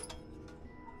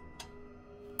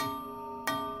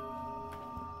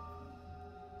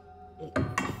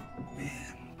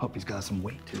 Man, puppy's got some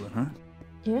weight to it, huh?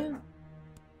 Yeah.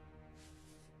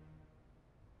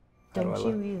 How do Don't I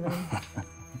you look? either.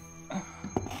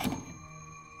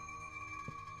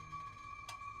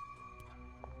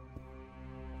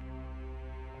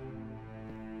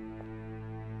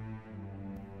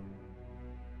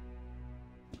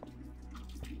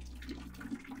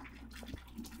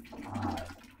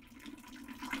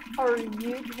 Are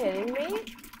you kidding me?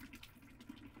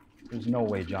 There's no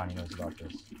way Johnny knows about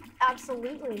this.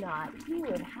 Absolutely not. He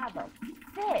would have a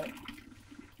fit.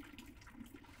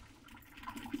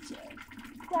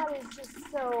 That is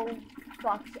just so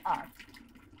fucked up.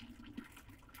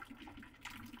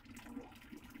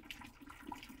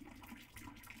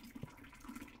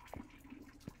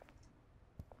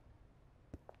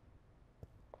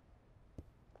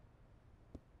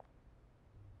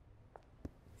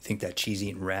 You think that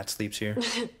cheese-eating rat sleeps here?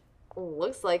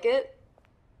 Looks like it.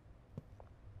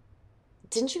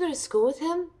 Didn't you go to school with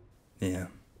him? Yeah,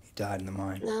 he died in the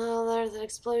mine. No, there's an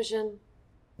explosion.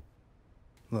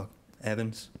 Look,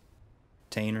 Evans,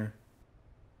 Tainer,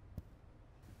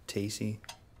 Tacey.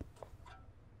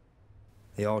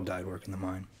 They all died working the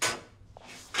mine.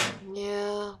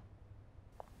 Yeah.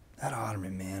 That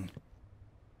Otterman, man.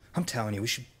 I'm telling you, we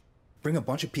should bring a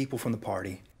bunch of people from the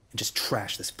party and just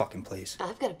trash this fucking place.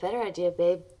 I've got a better idea,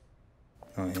 babe.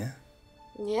 Oh, yeah?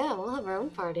 Yeah, we'll have our own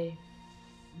party.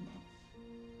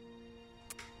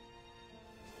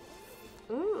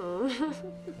 Mm.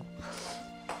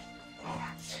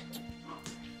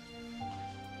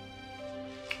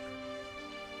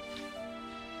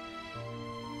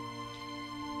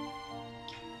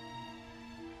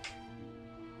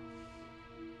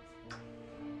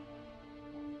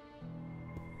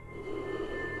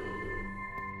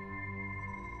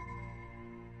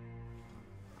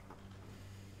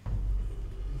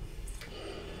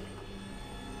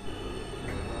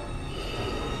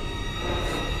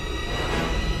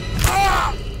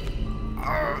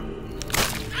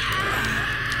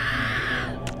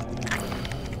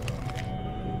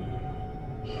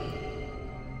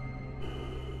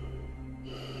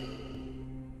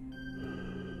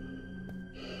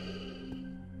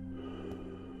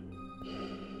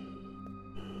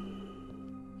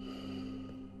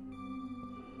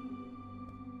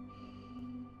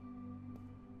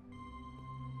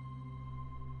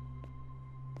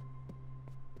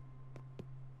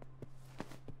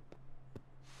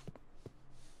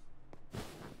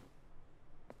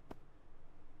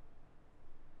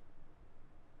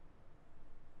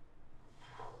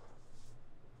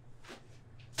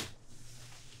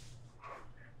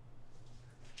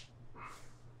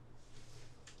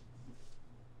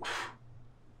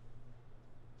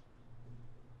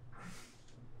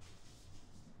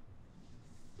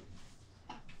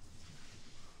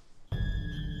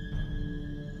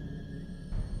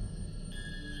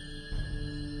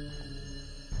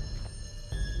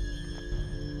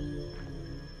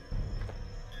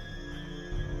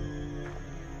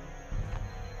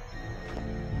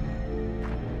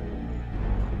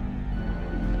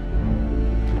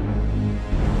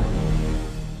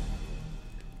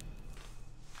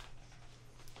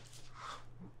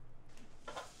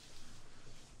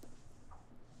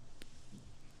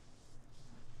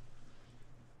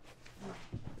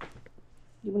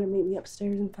 You want to meet me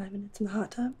upstairs in 5 minutes in the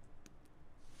hot tub?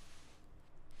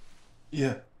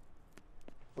 Yeah.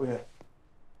 Oh, yeah.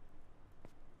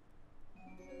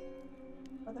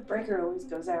 Well, the breaker always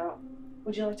goes out.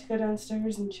 Would you like to go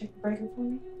downstairs and check the breaker for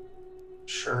me?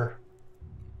 Sure.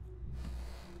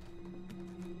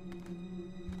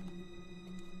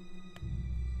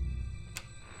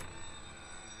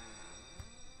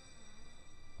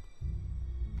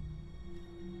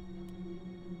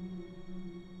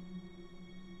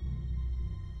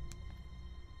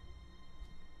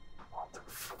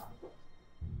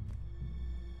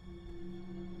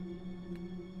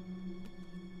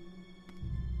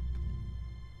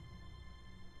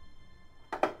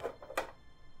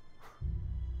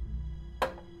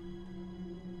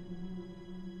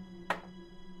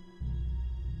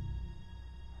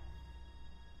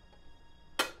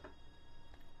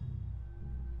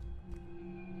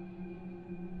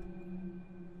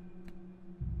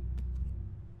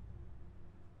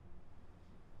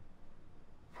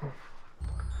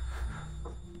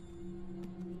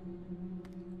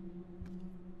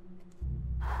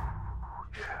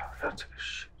 nuts of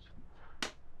shit.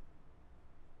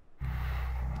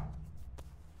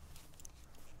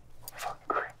 Fucking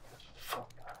crazy. Fuck.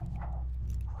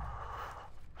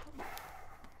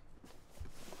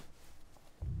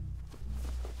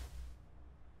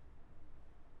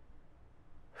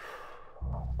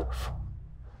 What the fuck?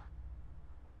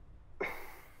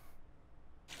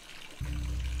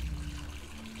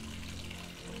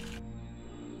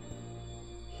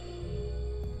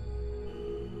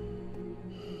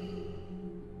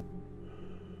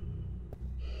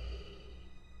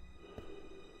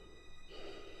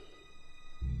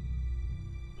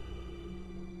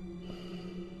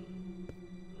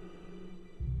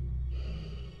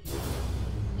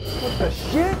 What the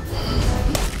shit?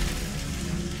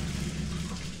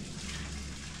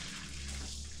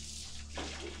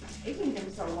 Taking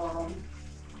him so long.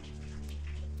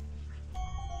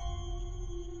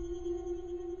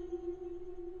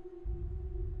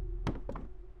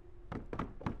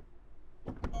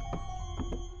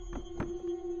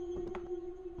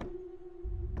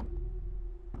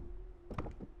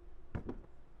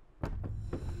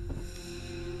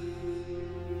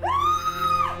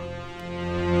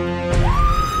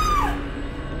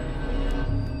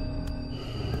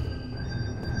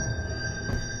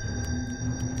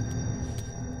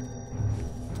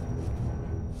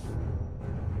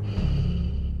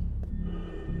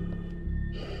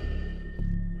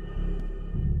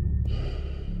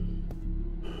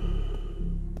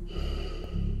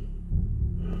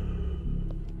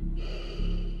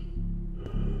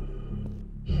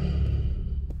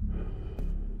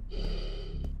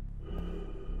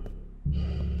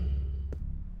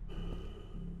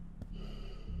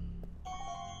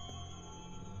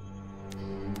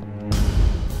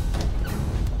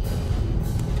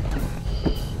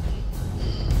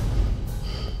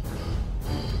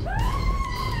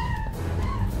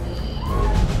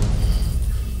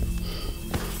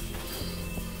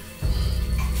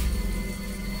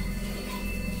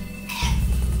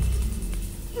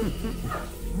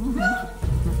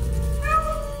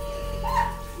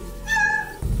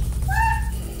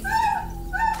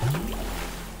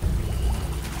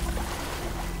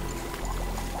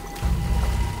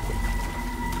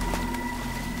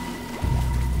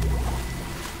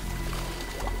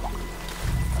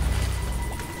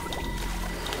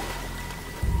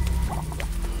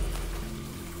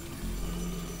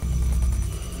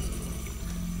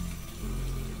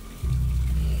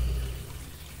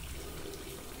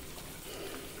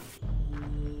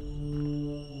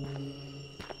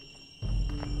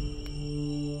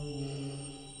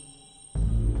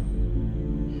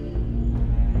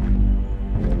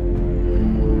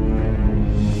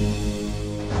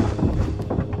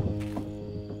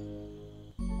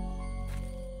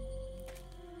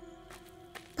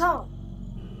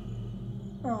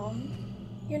 Oh,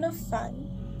 you're no fun.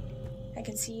 I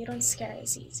can see you don't scare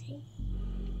as easy.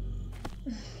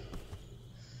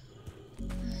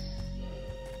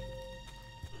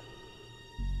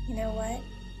 You know what?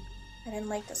 I didn't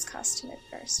like this costume at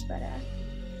first, but I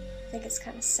think it's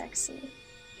kind of sexy.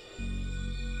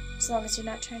 As long as you're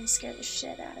not trying to scare the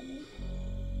shit out of me.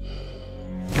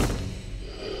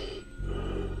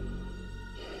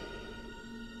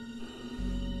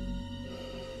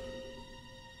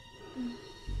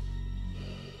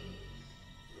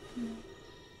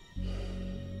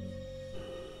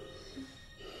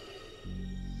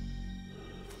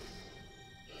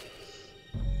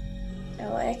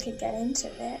 Oh, I could get into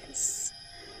this.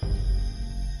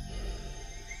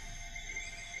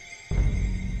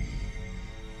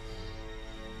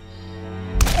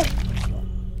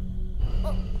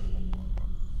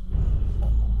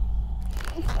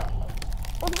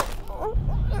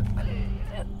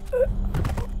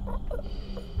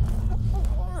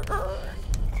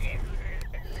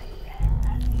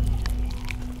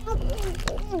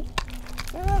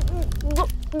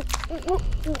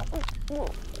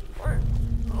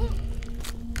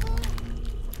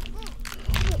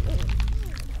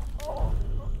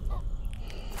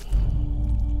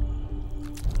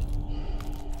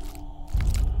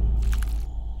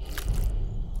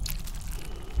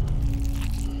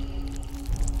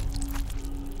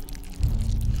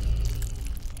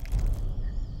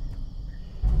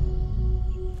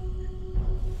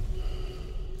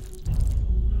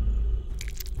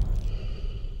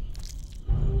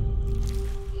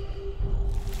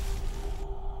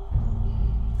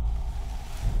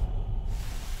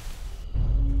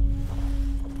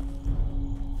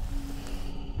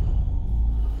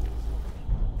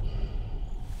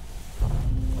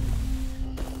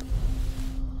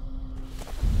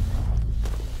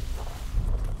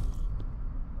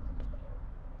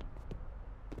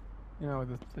 know, with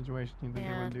the situation, you think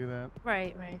they wouldn't do that.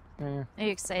 Right, right. Yeah. Are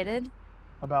you excited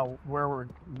About where we're...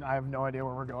 I have no idea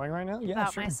where we're going right now? Yeah,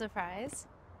 about sure. my surprise?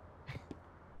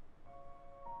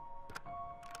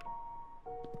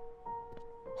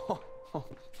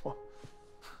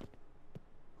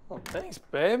 Oh, thanks,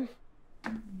 babe.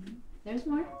 There's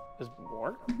more. There's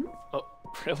more? Oh,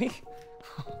 really?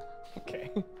 Okay.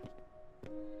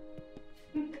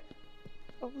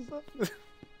 What was up?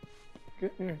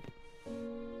 Good.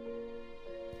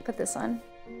 Put this on.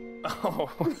 Oh,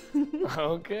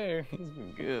 okay. This has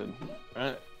been good. All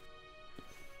right.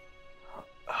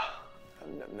 I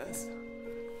haven't done this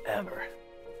ever.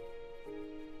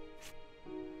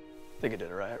 Think I did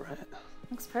it right?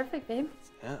 Looks perfect, babe.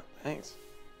 Yeah, thanks.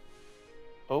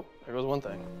 Oh, there goes one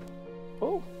thing.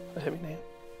 Oh, that hit me, Nan.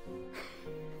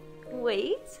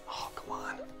 Wait. Oh, come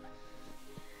on.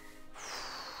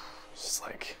 It's just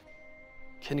like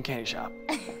kid in a candy shop.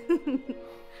 All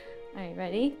right,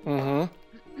 ready? Mm-hmm.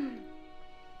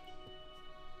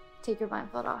 Take your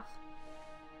blindfold off.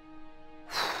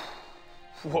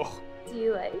 Whoa. Do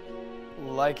you like?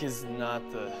 Like is not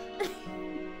the...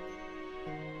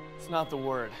 It's not the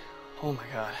word. Oh my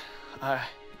God.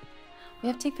 We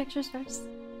have to take pictures first.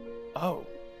 Oh.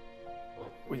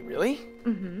 Wait, really?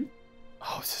 Mm-hmm.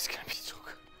 Oh, this is gonna be so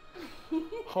good.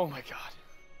 Oh my God.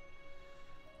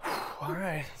 All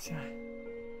right.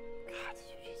 God,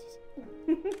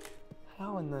 Jesus.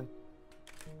 How in the...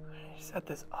 Set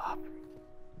this up.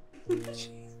 Jeez.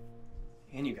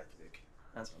 And you got the big.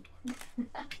 That's what I'm talking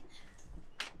about.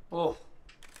 Oh.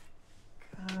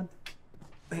 God.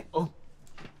 Oh.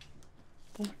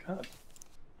 Oh my God.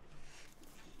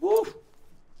 Woo!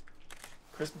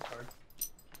 Christmas card.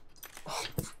 Oh.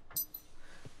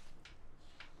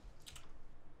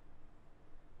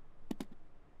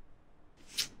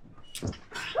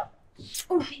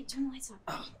 Oh, hey, turn the lights on.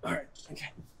 Oh, all right.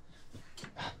 Okay.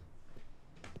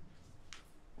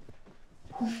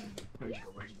 Where'd you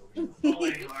go? Oh,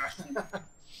 there you are.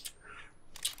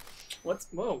 What's...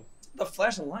 Whoa. The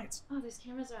flashing lights. Oh, there's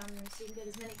cameras around there, so you can get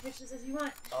as many pictures as you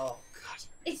want. Oh, God.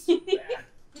 It's so bad.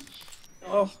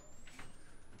 Oh.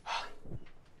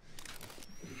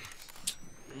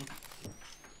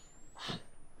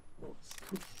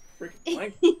 Freaking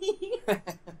blank.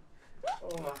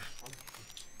 Oh.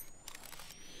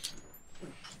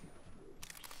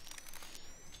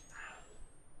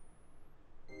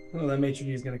 Oh, that maitre d'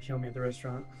 is gonna kill me at the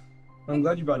restaurant. I'm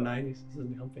glad you brought 90s. This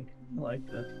isn't helping. I like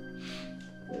that.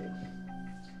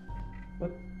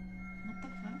 What? What the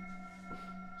fuck?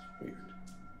 It's weird.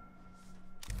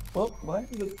 Well, why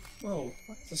is the... Whoa,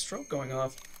 why is the strobe going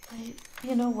off?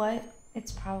 You know what?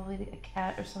 It's probably a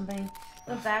cat or something.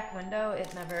 The back window,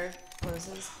 it never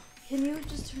closes. Can you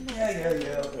just turn that?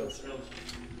 Yeah. I'll go through.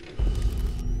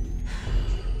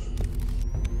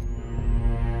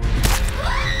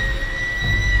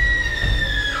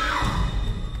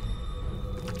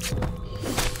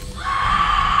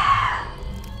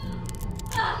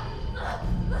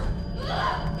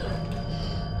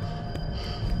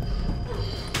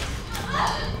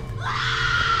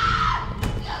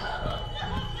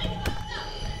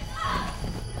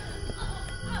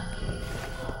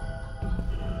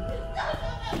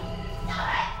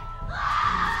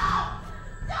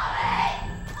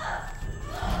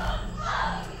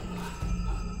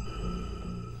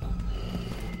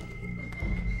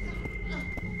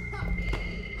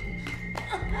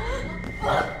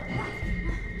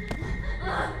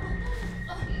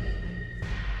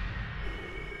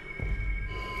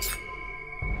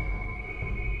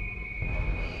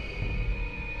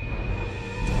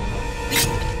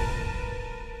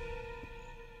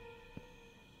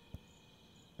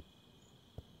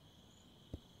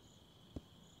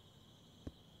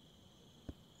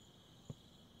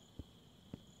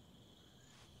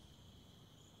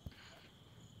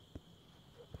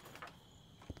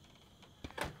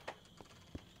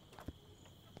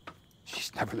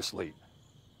 She's never this late.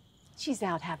 She's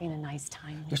out having a nice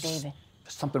time with David.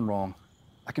 There's something wrong.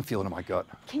 I can feel it in my gut.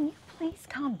 Can you please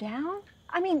calm down?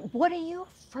 I mean, what are you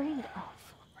afraid of?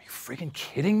 Are you freaking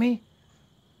kidding me?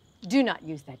 Do not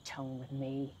use that tone with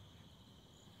me.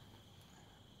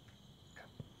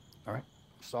 All right,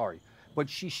 sorry. But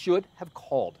she should have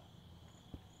called.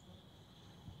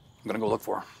 I'm gonna go look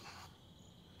for her.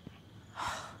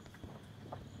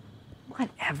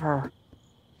 Whatever.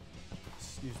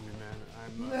 Excuse me, man.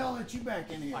 Who the hell let you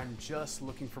back in here? I'm just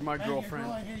looking for my Hey, girlfriend.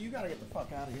 You're going here. You gotta get the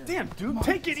fuck out of here. Damn, dude, Come on,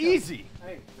 take it let's go. easy.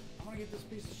 Hey, I'm gonna get this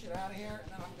piece of shit out of here,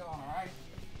 and then I'm going, all right?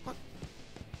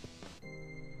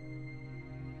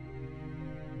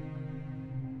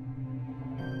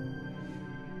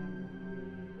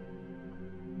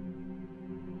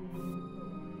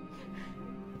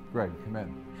 Greg, come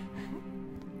in.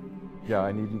 Yeah,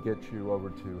 I need to get you over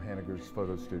to HANNIGER's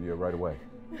photo studio right away.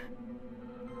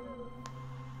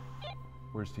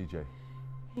 Where's TJ?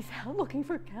 He's out looking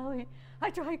for Kelly. I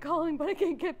tried calling, but I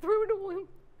can't get through to him.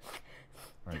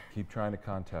 All right, keep trying to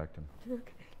contact him.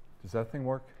 Okay. Does that thing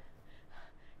work?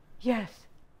 Yes.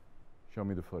 Show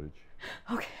me the footage.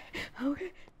 Okay.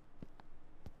 Okay.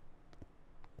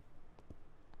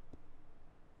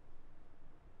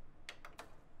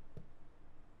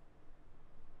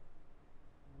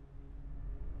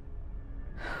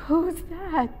 Who's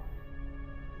that?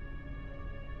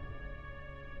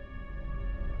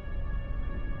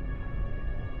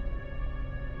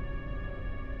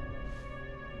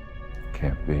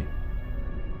 Can't be.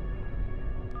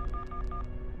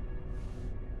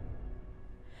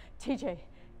 TJ,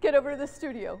 get over to the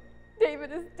studio.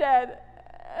 David is dead.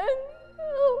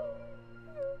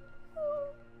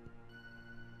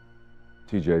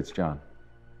 TJ, it's John.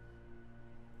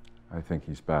 I think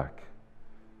he's back.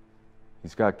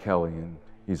 He's got Kelly and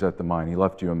he's at the mine. He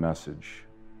left you a message.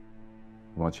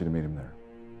 He wants you to meet him there.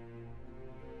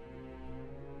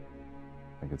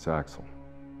 I think it's Axel.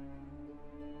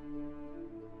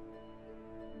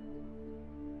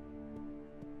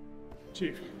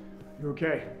 Chief, you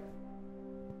okay?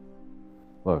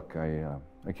 Look, I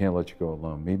can't let you go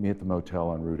alone. Meet me at the motel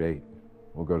on Route 8.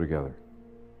 We'll go together.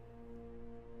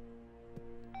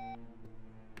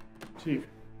 Chief,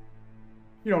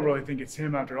 you don't really think it's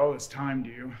him after all this time, do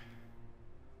you?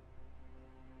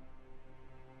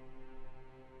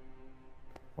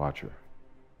 Watch her.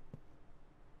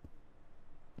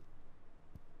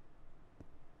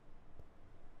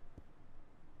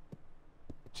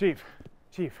 Chief,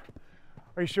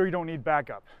 are you sure you don't need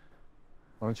backup?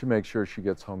 Why don't you make sure she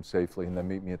gets home safely and then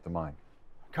meet me at the mine?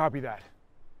 Copy that.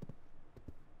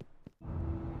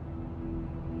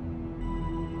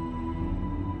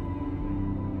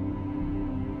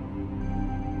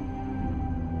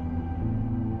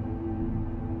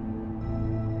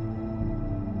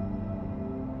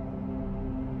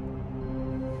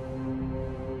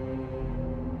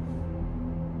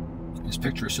 This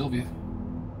picture of Sylvia.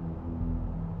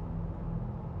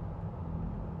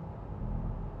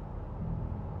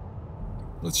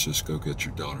 Let's just go get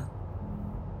your daughter.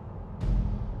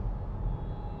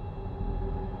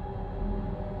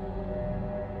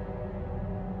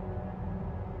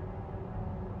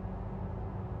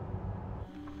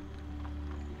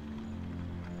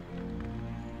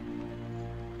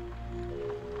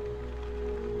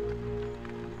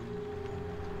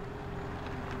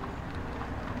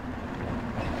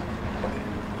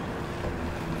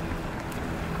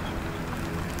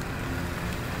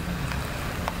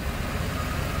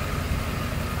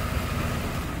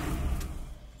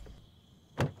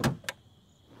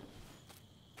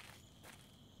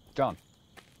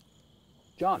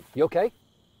 John, you okay?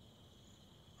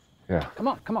 Yeah. Come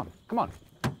on.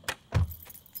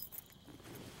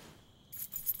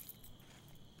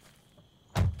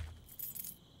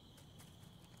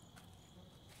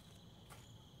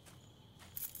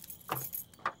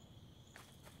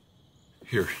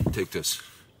 Here, take this.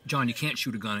 John, you can't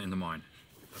shoot a gun in the mine.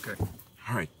 Okay.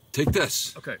 All right, take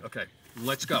this. Okay.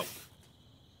 Let's go.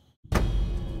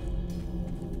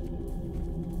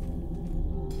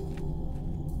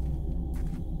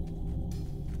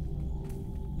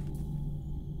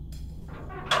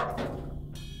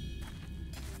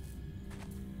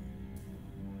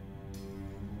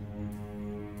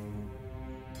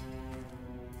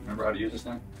 Remember how to use this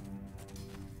thing?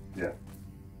 Yeah.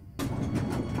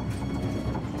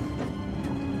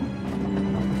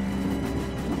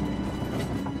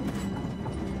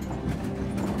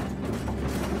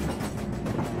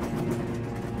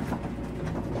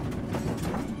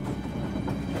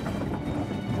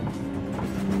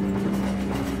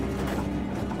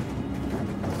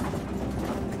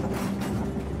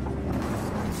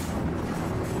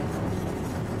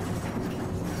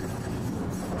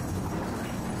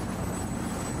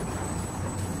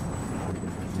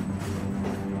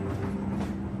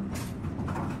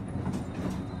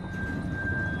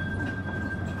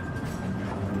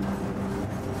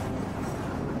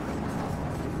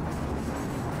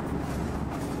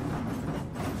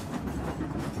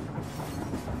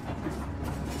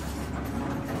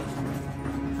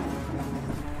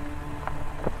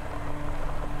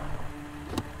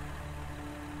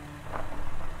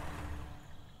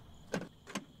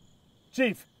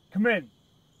 Chief, come in.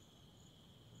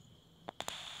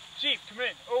 Chief, come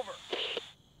in. Over.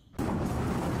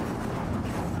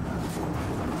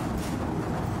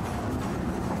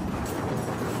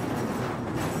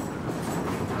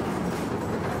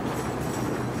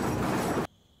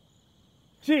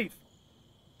 Chief!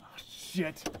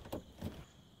 shit.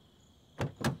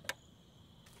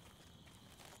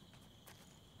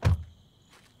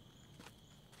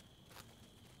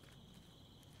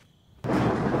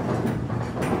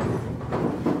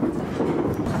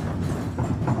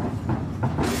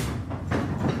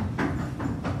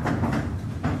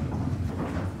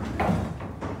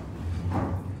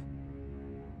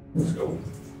 Let's go.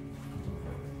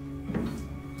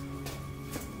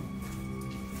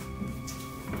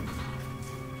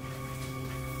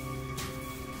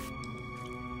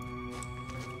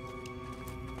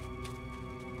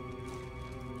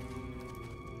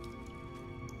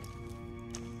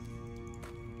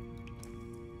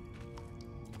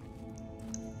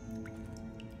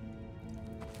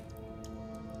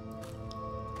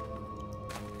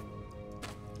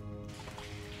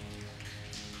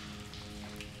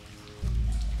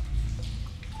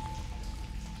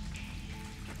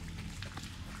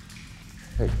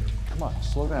 Hey, come on,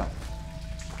 slow down.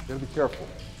 You gotta be careful.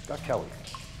 Got Kelly.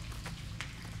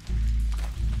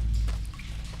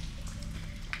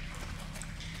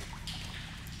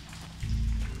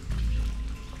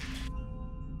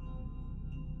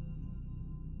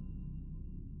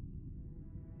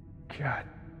 God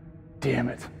damn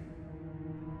it.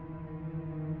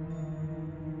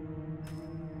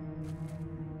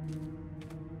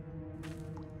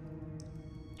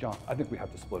 John, I think we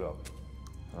have to split up.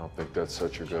 I don't think that's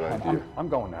such a good idea. I'm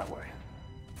going that way.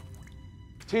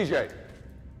 TJ!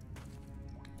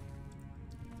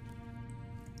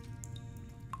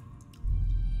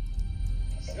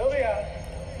 Sylvia!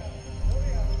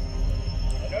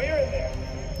 I know you're in there.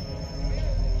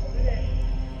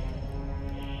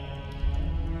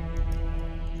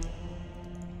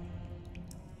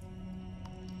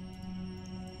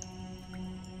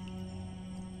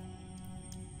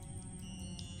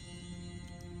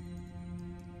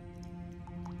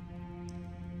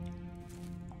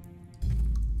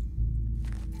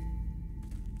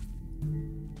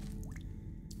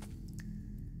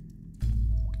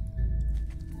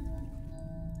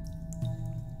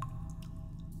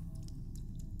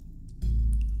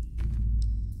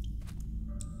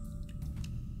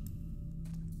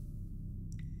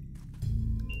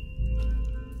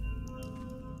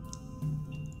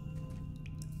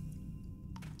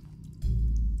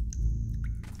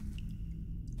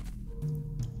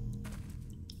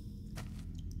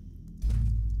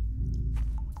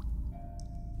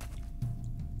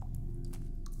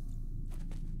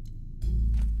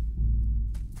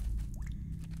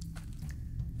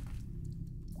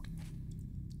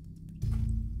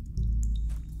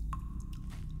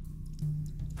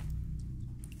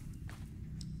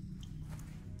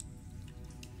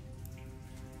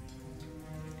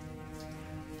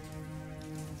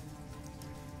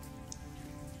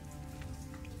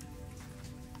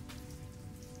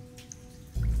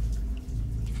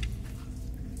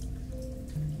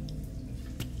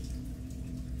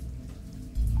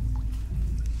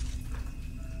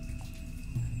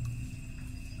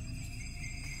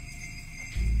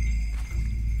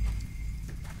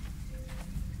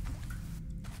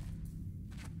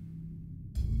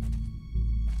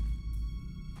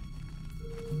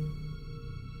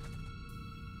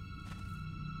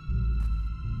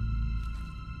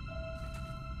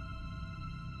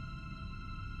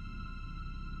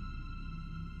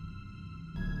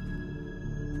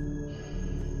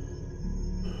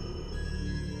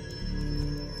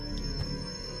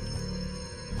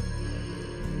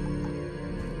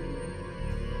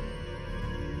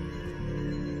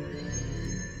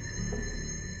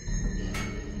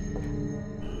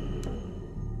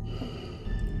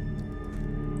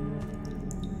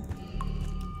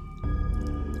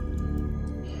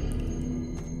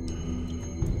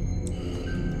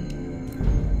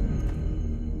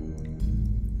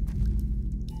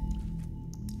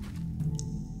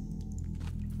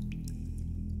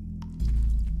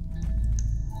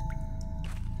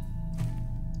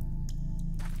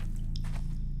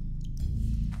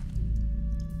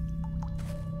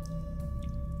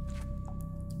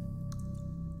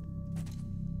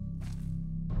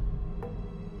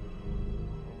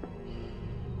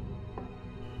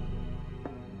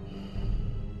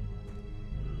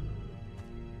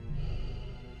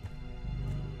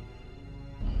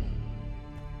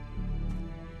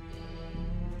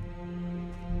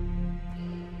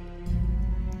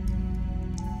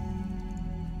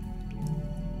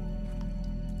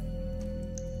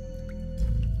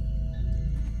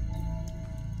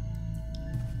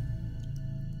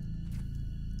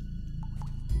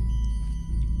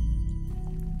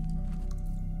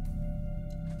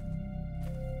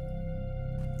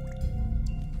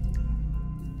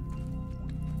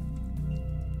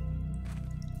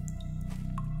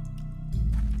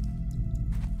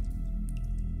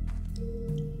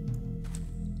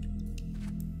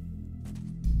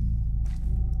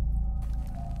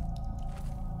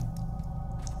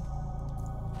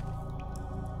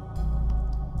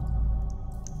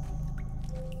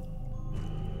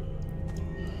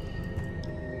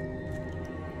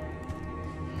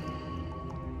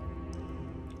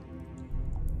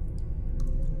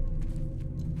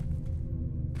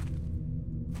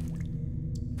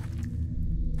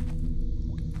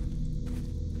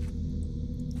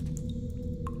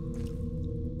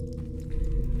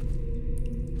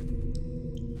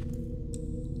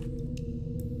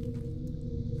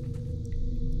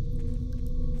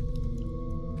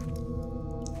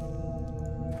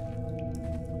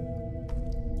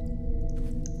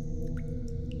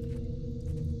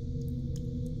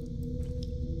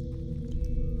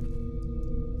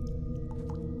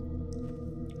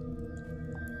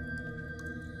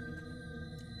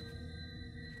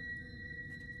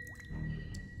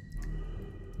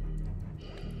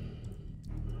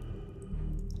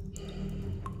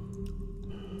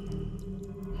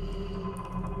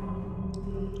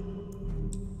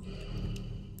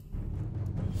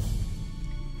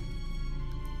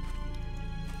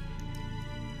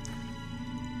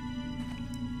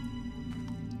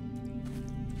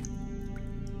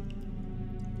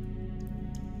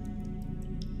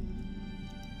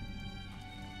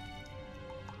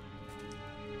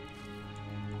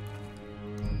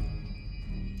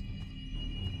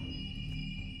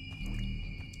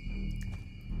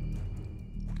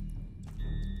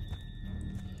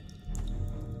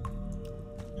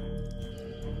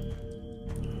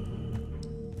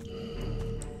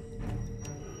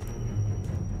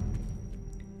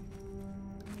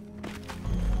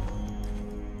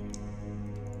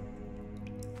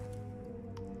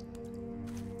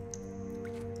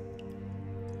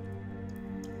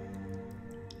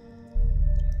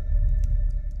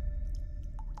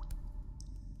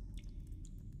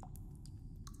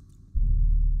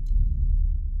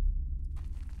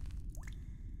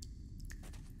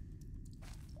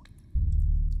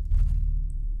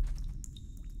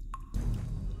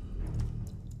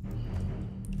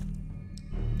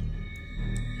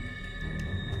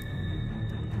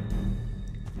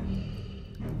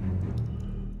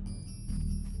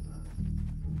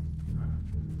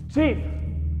 Chief!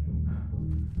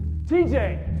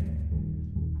 TJ!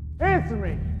 Answer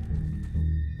me!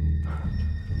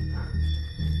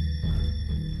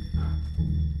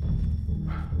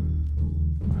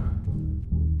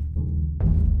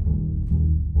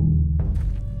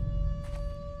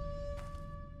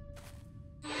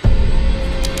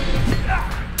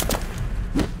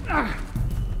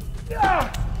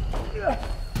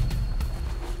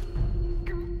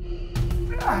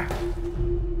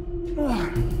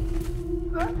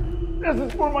 This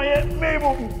is for my Aunt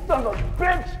Mabel, you son of a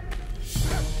bitch!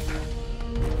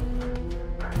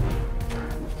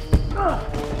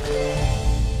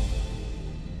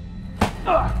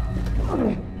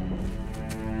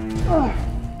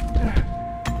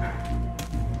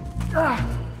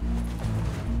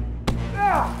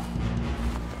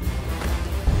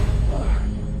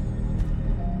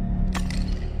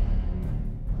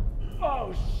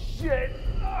 Oh, shit!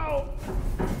 Oh!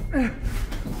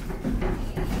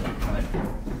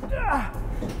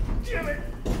 Damn it!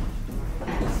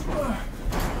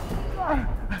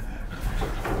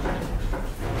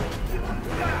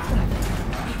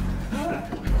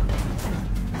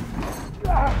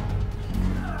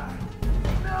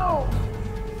 No!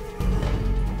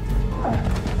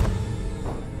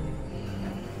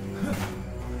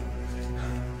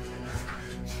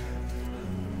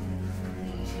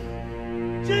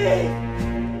 Gee!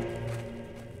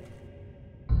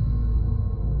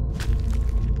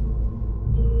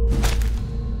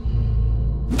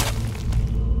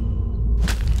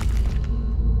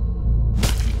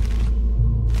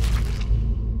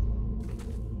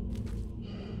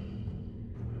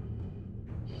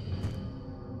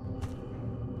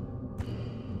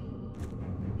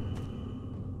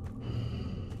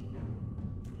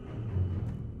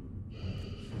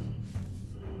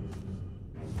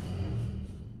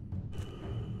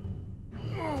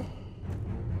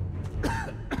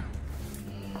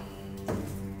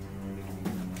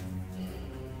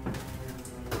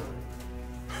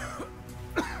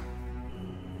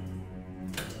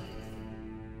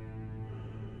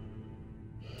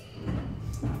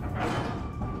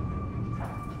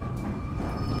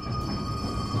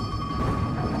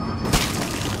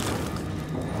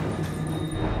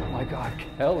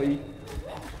 Ellie.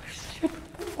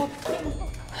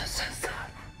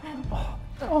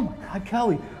 Oh my God,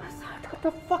 Kelly. What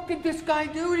the fuck did this guy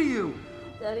do to you?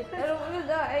 Daddy, I don't want to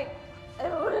die. I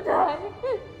don't want to die.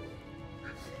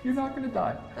 You're not gonna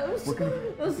die. I'm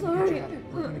sorry.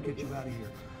 We're gonna get you out of here.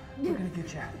 We're gonna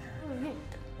get you out of here.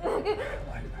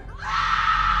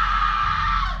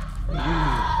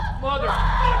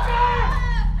 Motherfucker!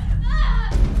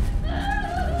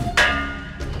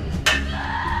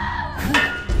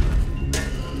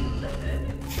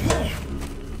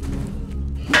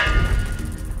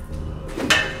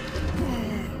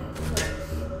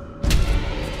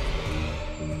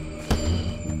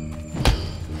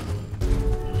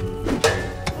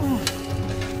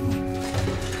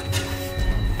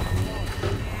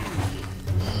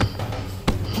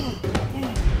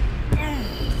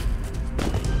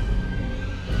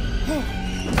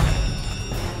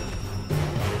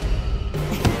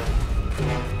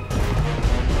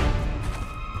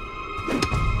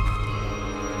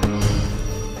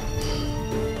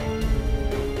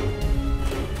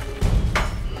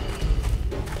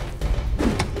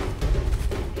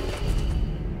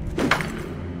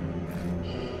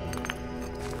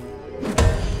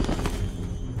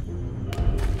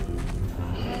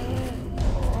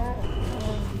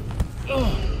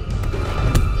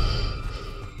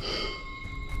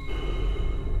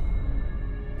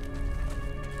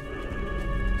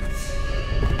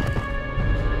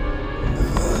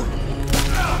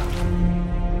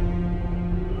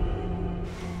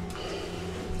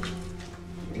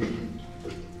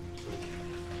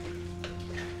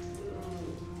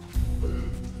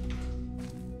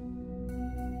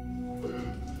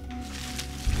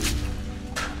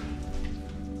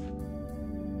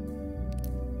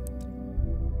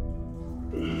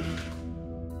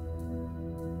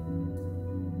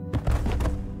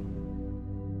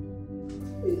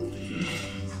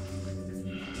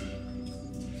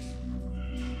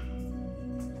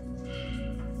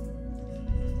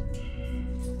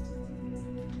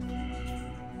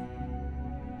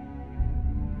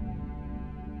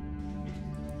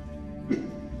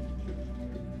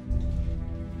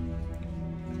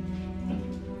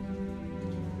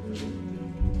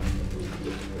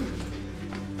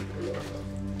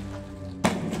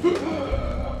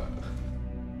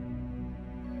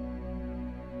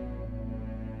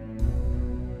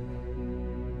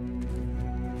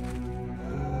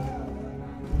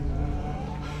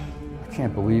 I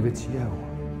can't believe it's you.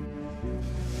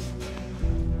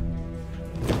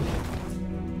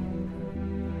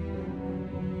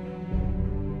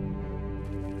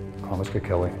 Come on, let's get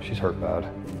Kelly. She's hurt bad.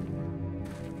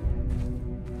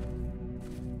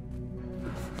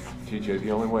 TJ,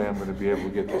 the only way I'm going to be able to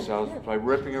get this out is by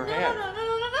ripping her hand.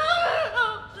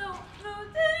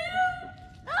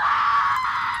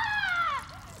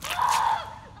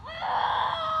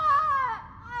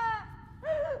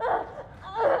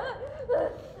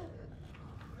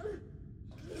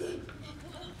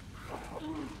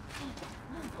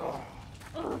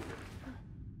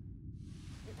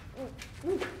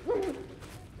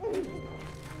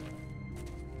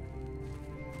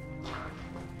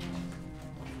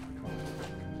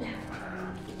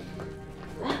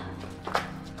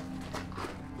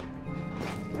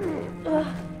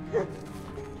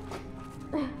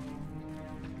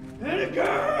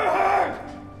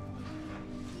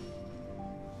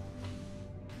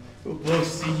 We'll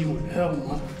see you in hell,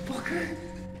 motherfucker.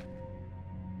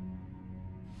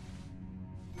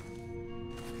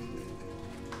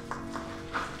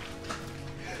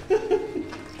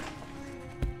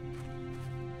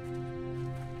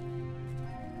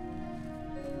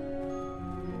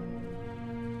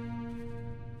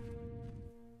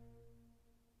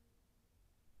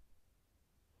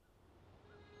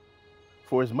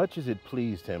 For as much as it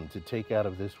pleased him to take out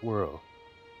of this world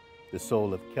the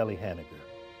soul of Kelly Hanniger,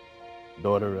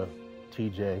 daughter of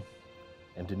TJ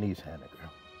and Denise Hanniger,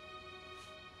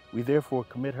 we therefore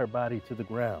commit her body to the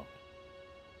ground,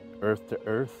 earth to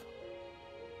earth,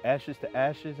 ashes to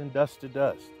ashes, and dust to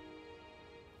dust,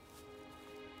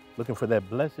 looking for that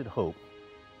blessed hope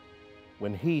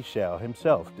when he shall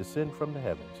himself descend from the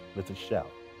heavens with a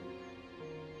shout,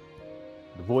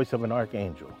 the voice of an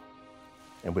archangel,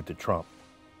 and with the trump.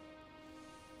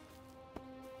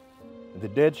 And the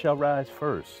dead shall rise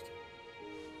first.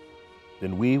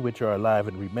 Then we which are alive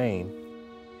and remain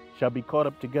shall be caught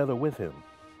up together with him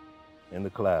in the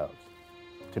clouds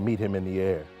to meet him in the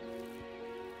air.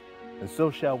 And so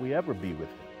shall we ever be with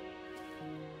him.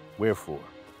 Wherefore,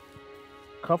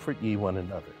 comfort ye one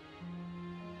another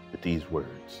with these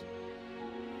words.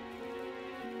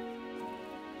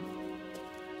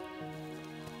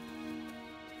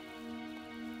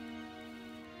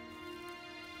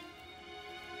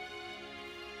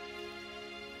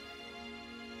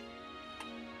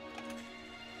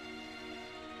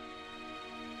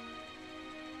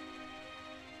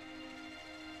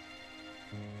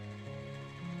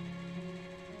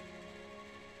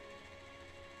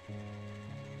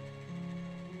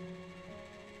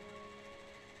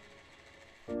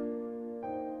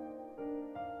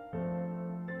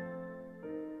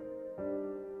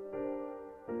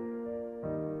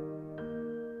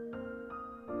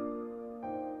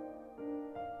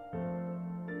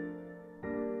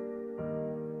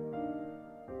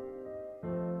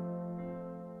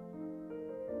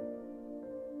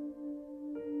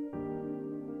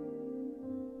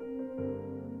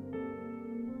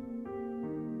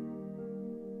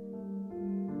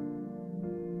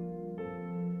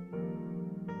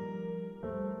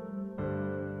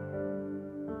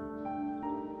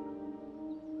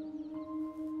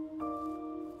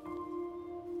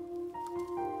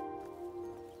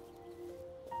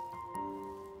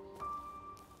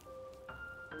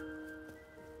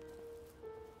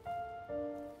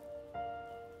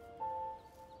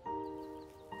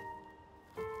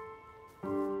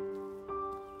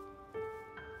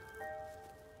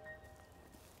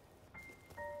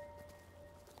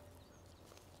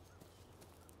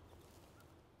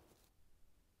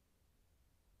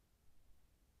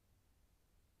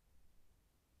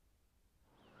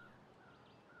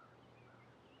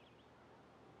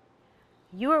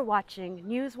 You are watching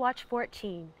Newswatch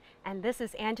 14, and this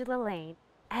is Angela Lane,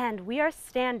 and we are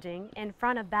standing in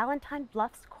front of Valentine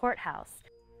Bluffs Courthouse.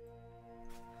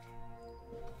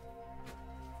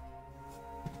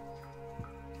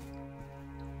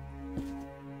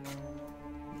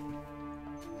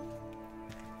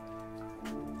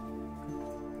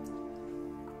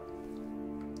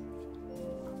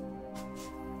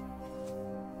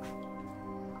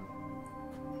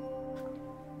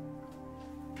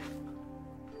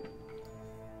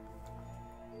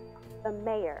 The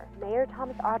mayor, Mayor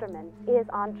Thomas OTTERMAN, is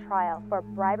on trial for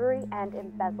bribery and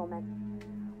embezzlement.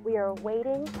 We are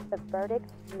awaiting the verdict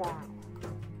now.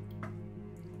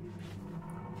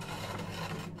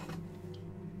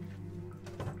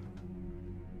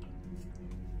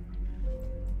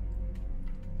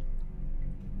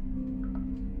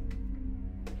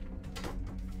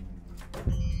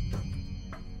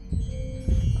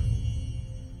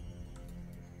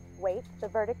 Wait, the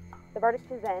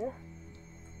verdict is in.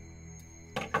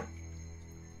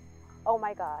 Oh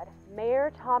my God.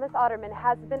 Mayor Thomas OTTERMAN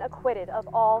has been acquitted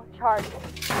of all charges.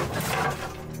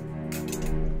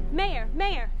 Mayor,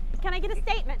 can I get a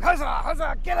statement?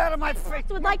 Huzzah, get out of my face.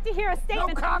 Would like to hear a statement.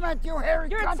 No comment, you hairy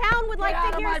Your cunt. town would like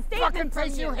to hear a Get statement out of my fucking from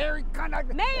face, you hairy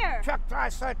cunt. Mayor! Chuck, try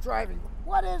start driving.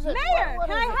 What is it? Mayor, what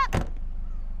can is I it? have...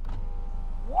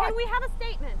 What? Can we have a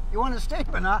statement? You want a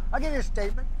statement, huh? I'll give you a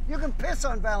statement. You can piss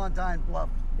on Valentine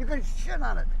Bluffs. You can shit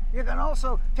on it. You can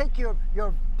also take your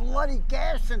bloody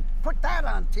gas and put that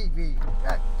on TV.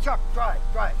 Chuck, drive.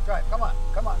 Come on,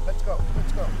 let's go.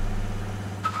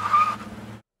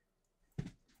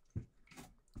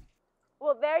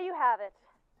 Well, there you have it.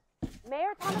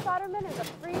 Mayor Thomas OTTERMAN is a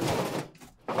free man.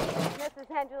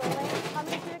 Mrs. Angela Lane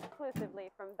coming to you exclusively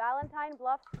from Valentine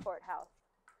Bluffs Courthouse.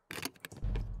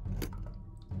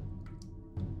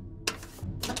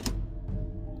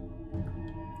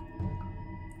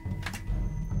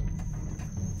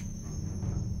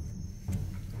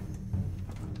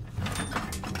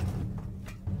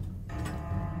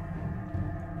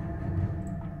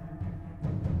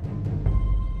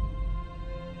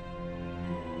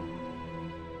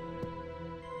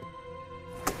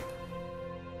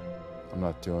 I'm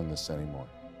not doing this anymore.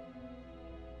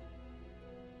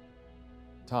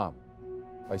 Tom,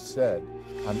 I said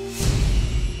I'm...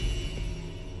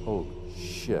 Holy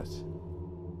shit.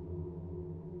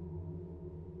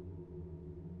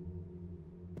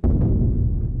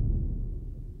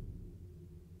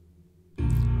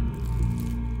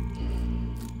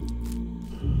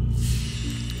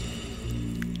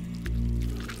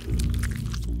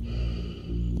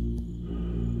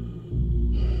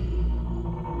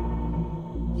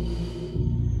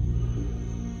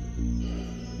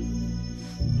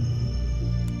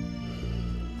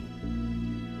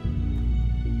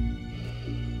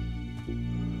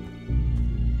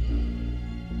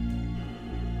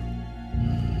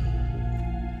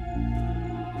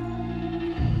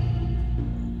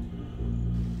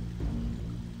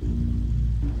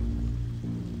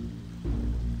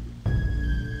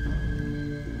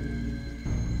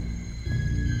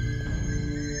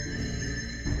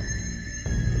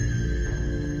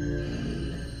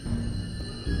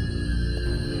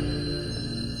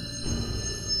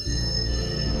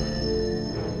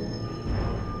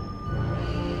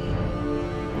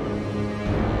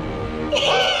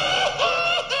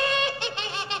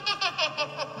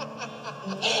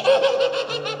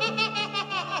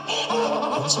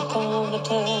 Once upon a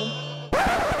time.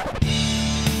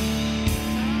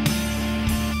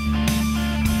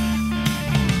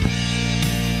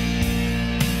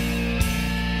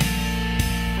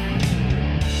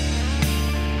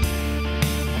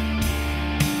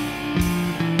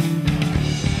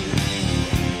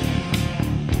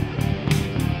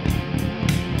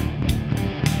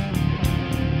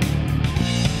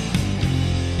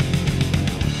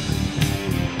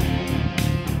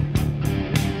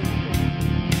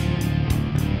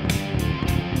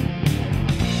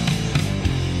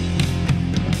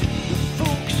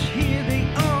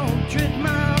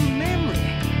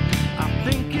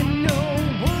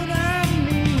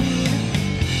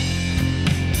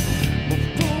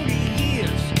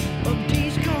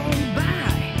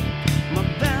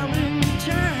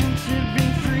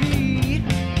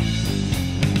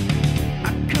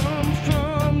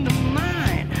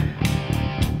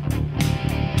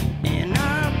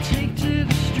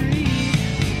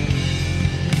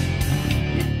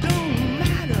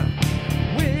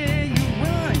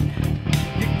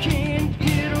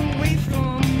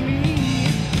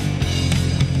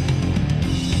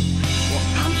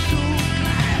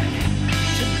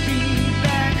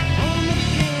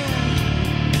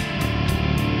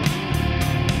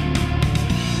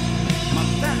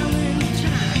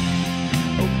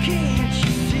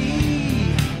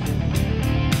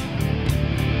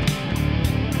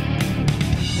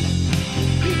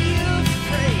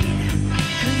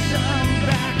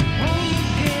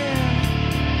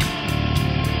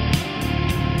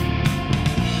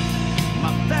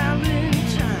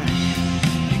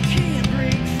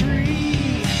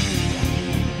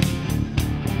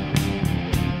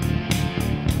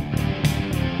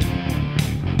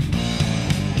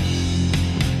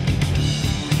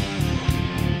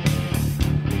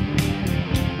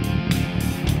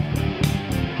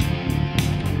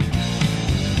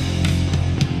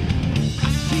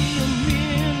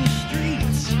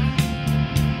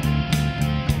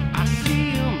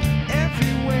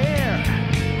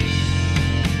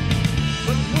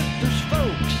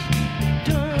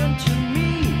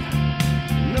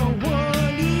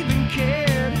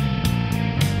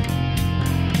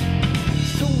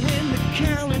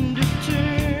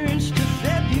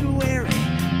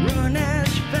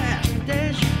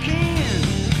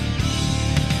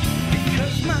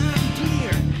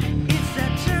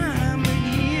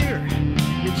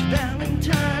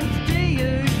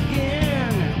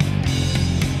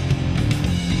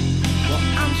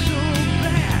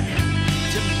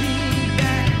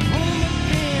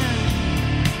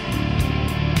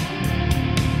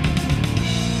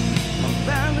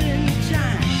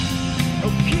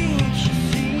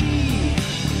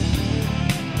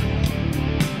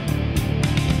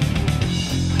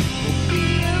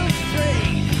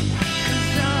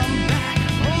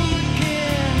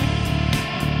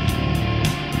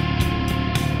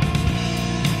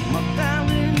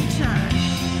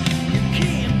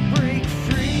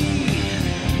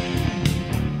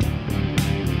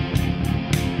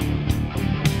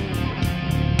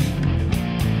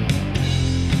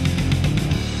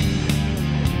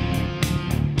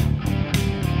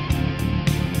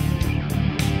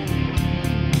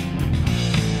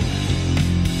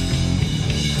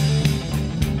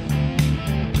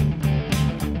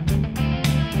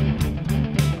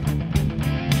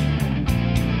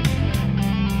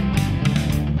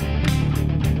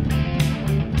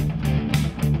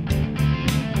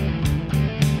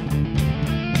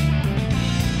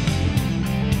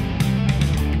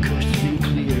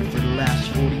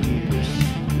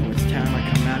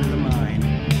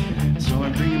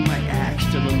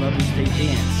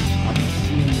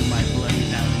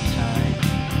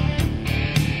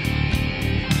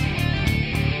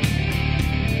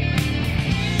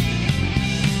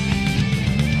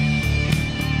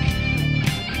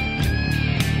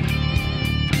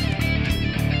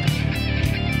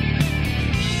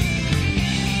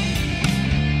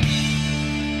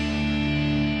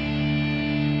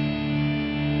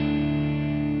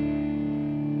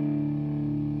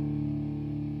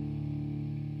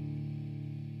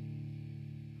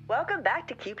 back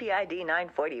to QPID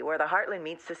 940, where the Heartland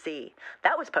meets the sea.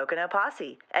 That was Pocono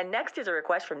Posse. And next is a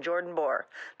request from Jordan Bohr.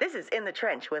 This is In the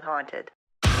Trench with Haunted.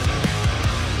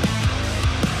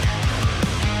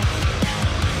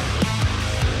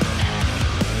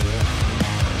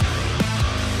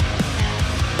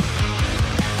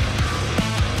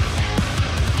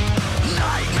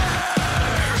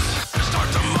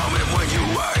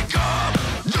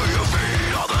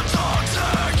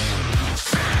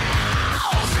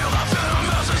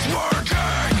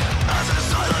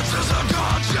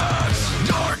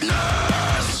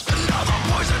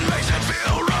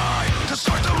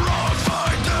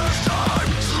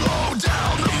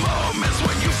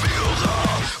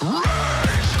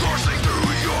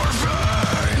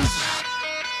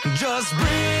 Just breathe,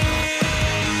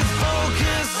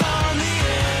 focus on the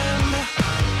end.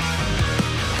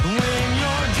 When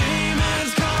your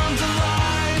demons come to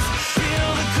life,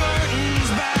 peel the curtains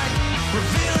back,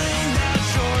 revealing that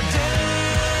you're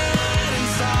dead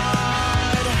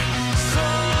inside.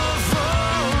 Suffering,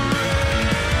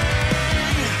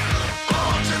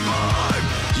 haunted by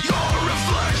your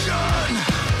reflection.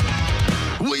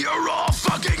 We are all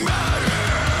fucking mad.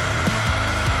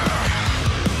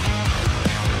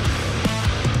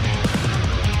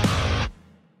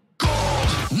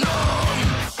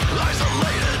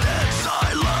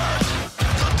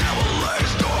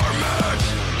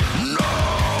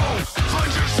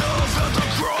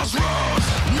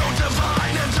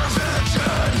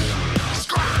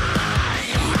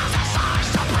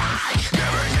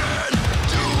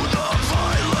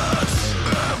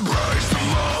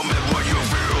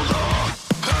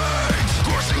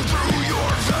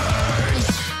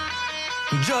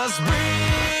 Just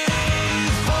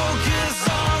breathe, focus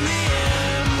on the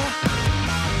end.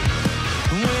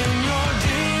 When your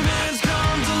demons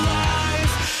come to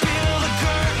life, peel the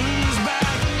curtains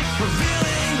back,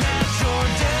 revealing that you're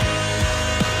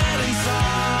dead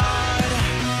inside.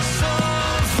 Suffering,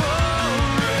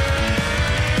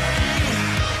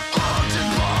 haunted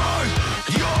by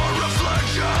your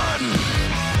reflection.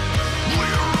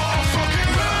 We're all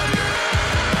fucking mad here.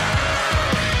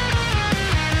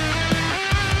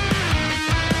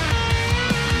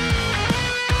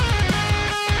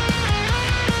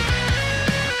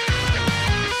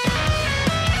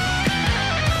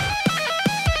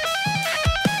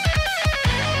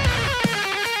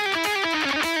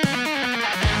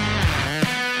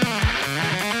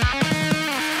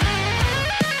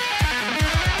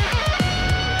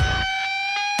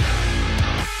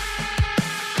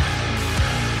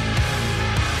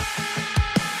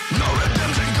 No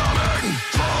redemption coming,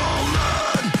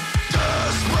 fallen,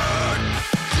 desperate.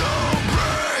 Don't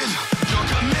breathe, you're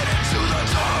committed to the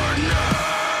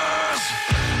darkness.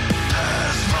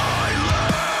 This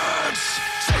violence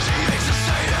satiates the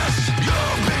sadist.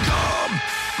 You've become,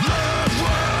 live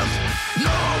with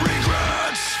no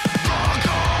regrets. Fuck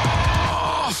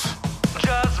off.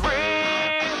 Just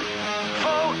breathe,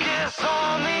 focus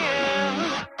on the end.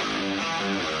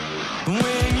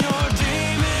 When your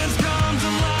demons come to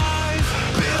life,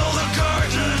 peel the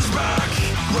curtains back,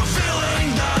 revealing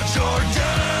that you're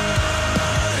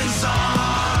dead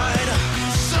inside.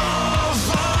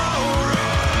 Suffering,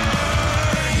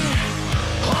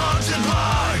 haunted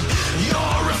by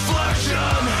your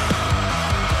reflection.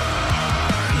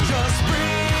 Just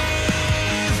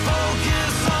breathe,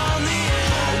 focus on the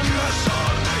end. Focus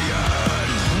on the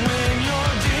end. When your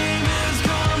demons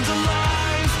come to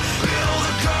life, peel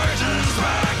the curtains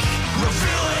back,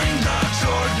 revealing that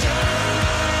you're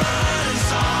dead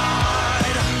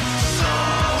inside.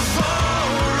 Suffering,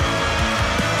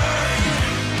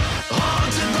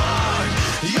 haunted by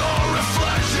your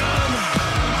reflection.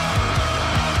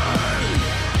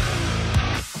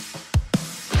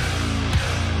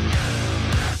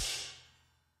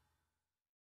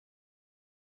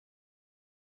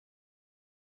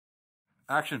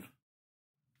 Action.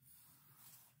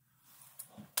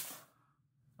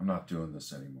 I'm not doing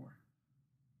this anymore.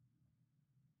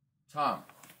 Tom,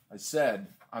 I said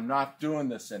I'm not doing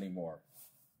this anymore.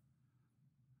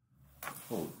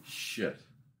 Holy shit.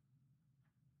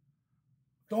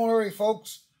 Don't worry,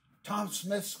 folks. Tom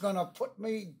Smith's gonna put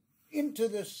me into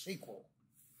this sequel.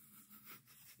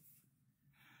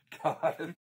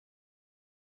 God.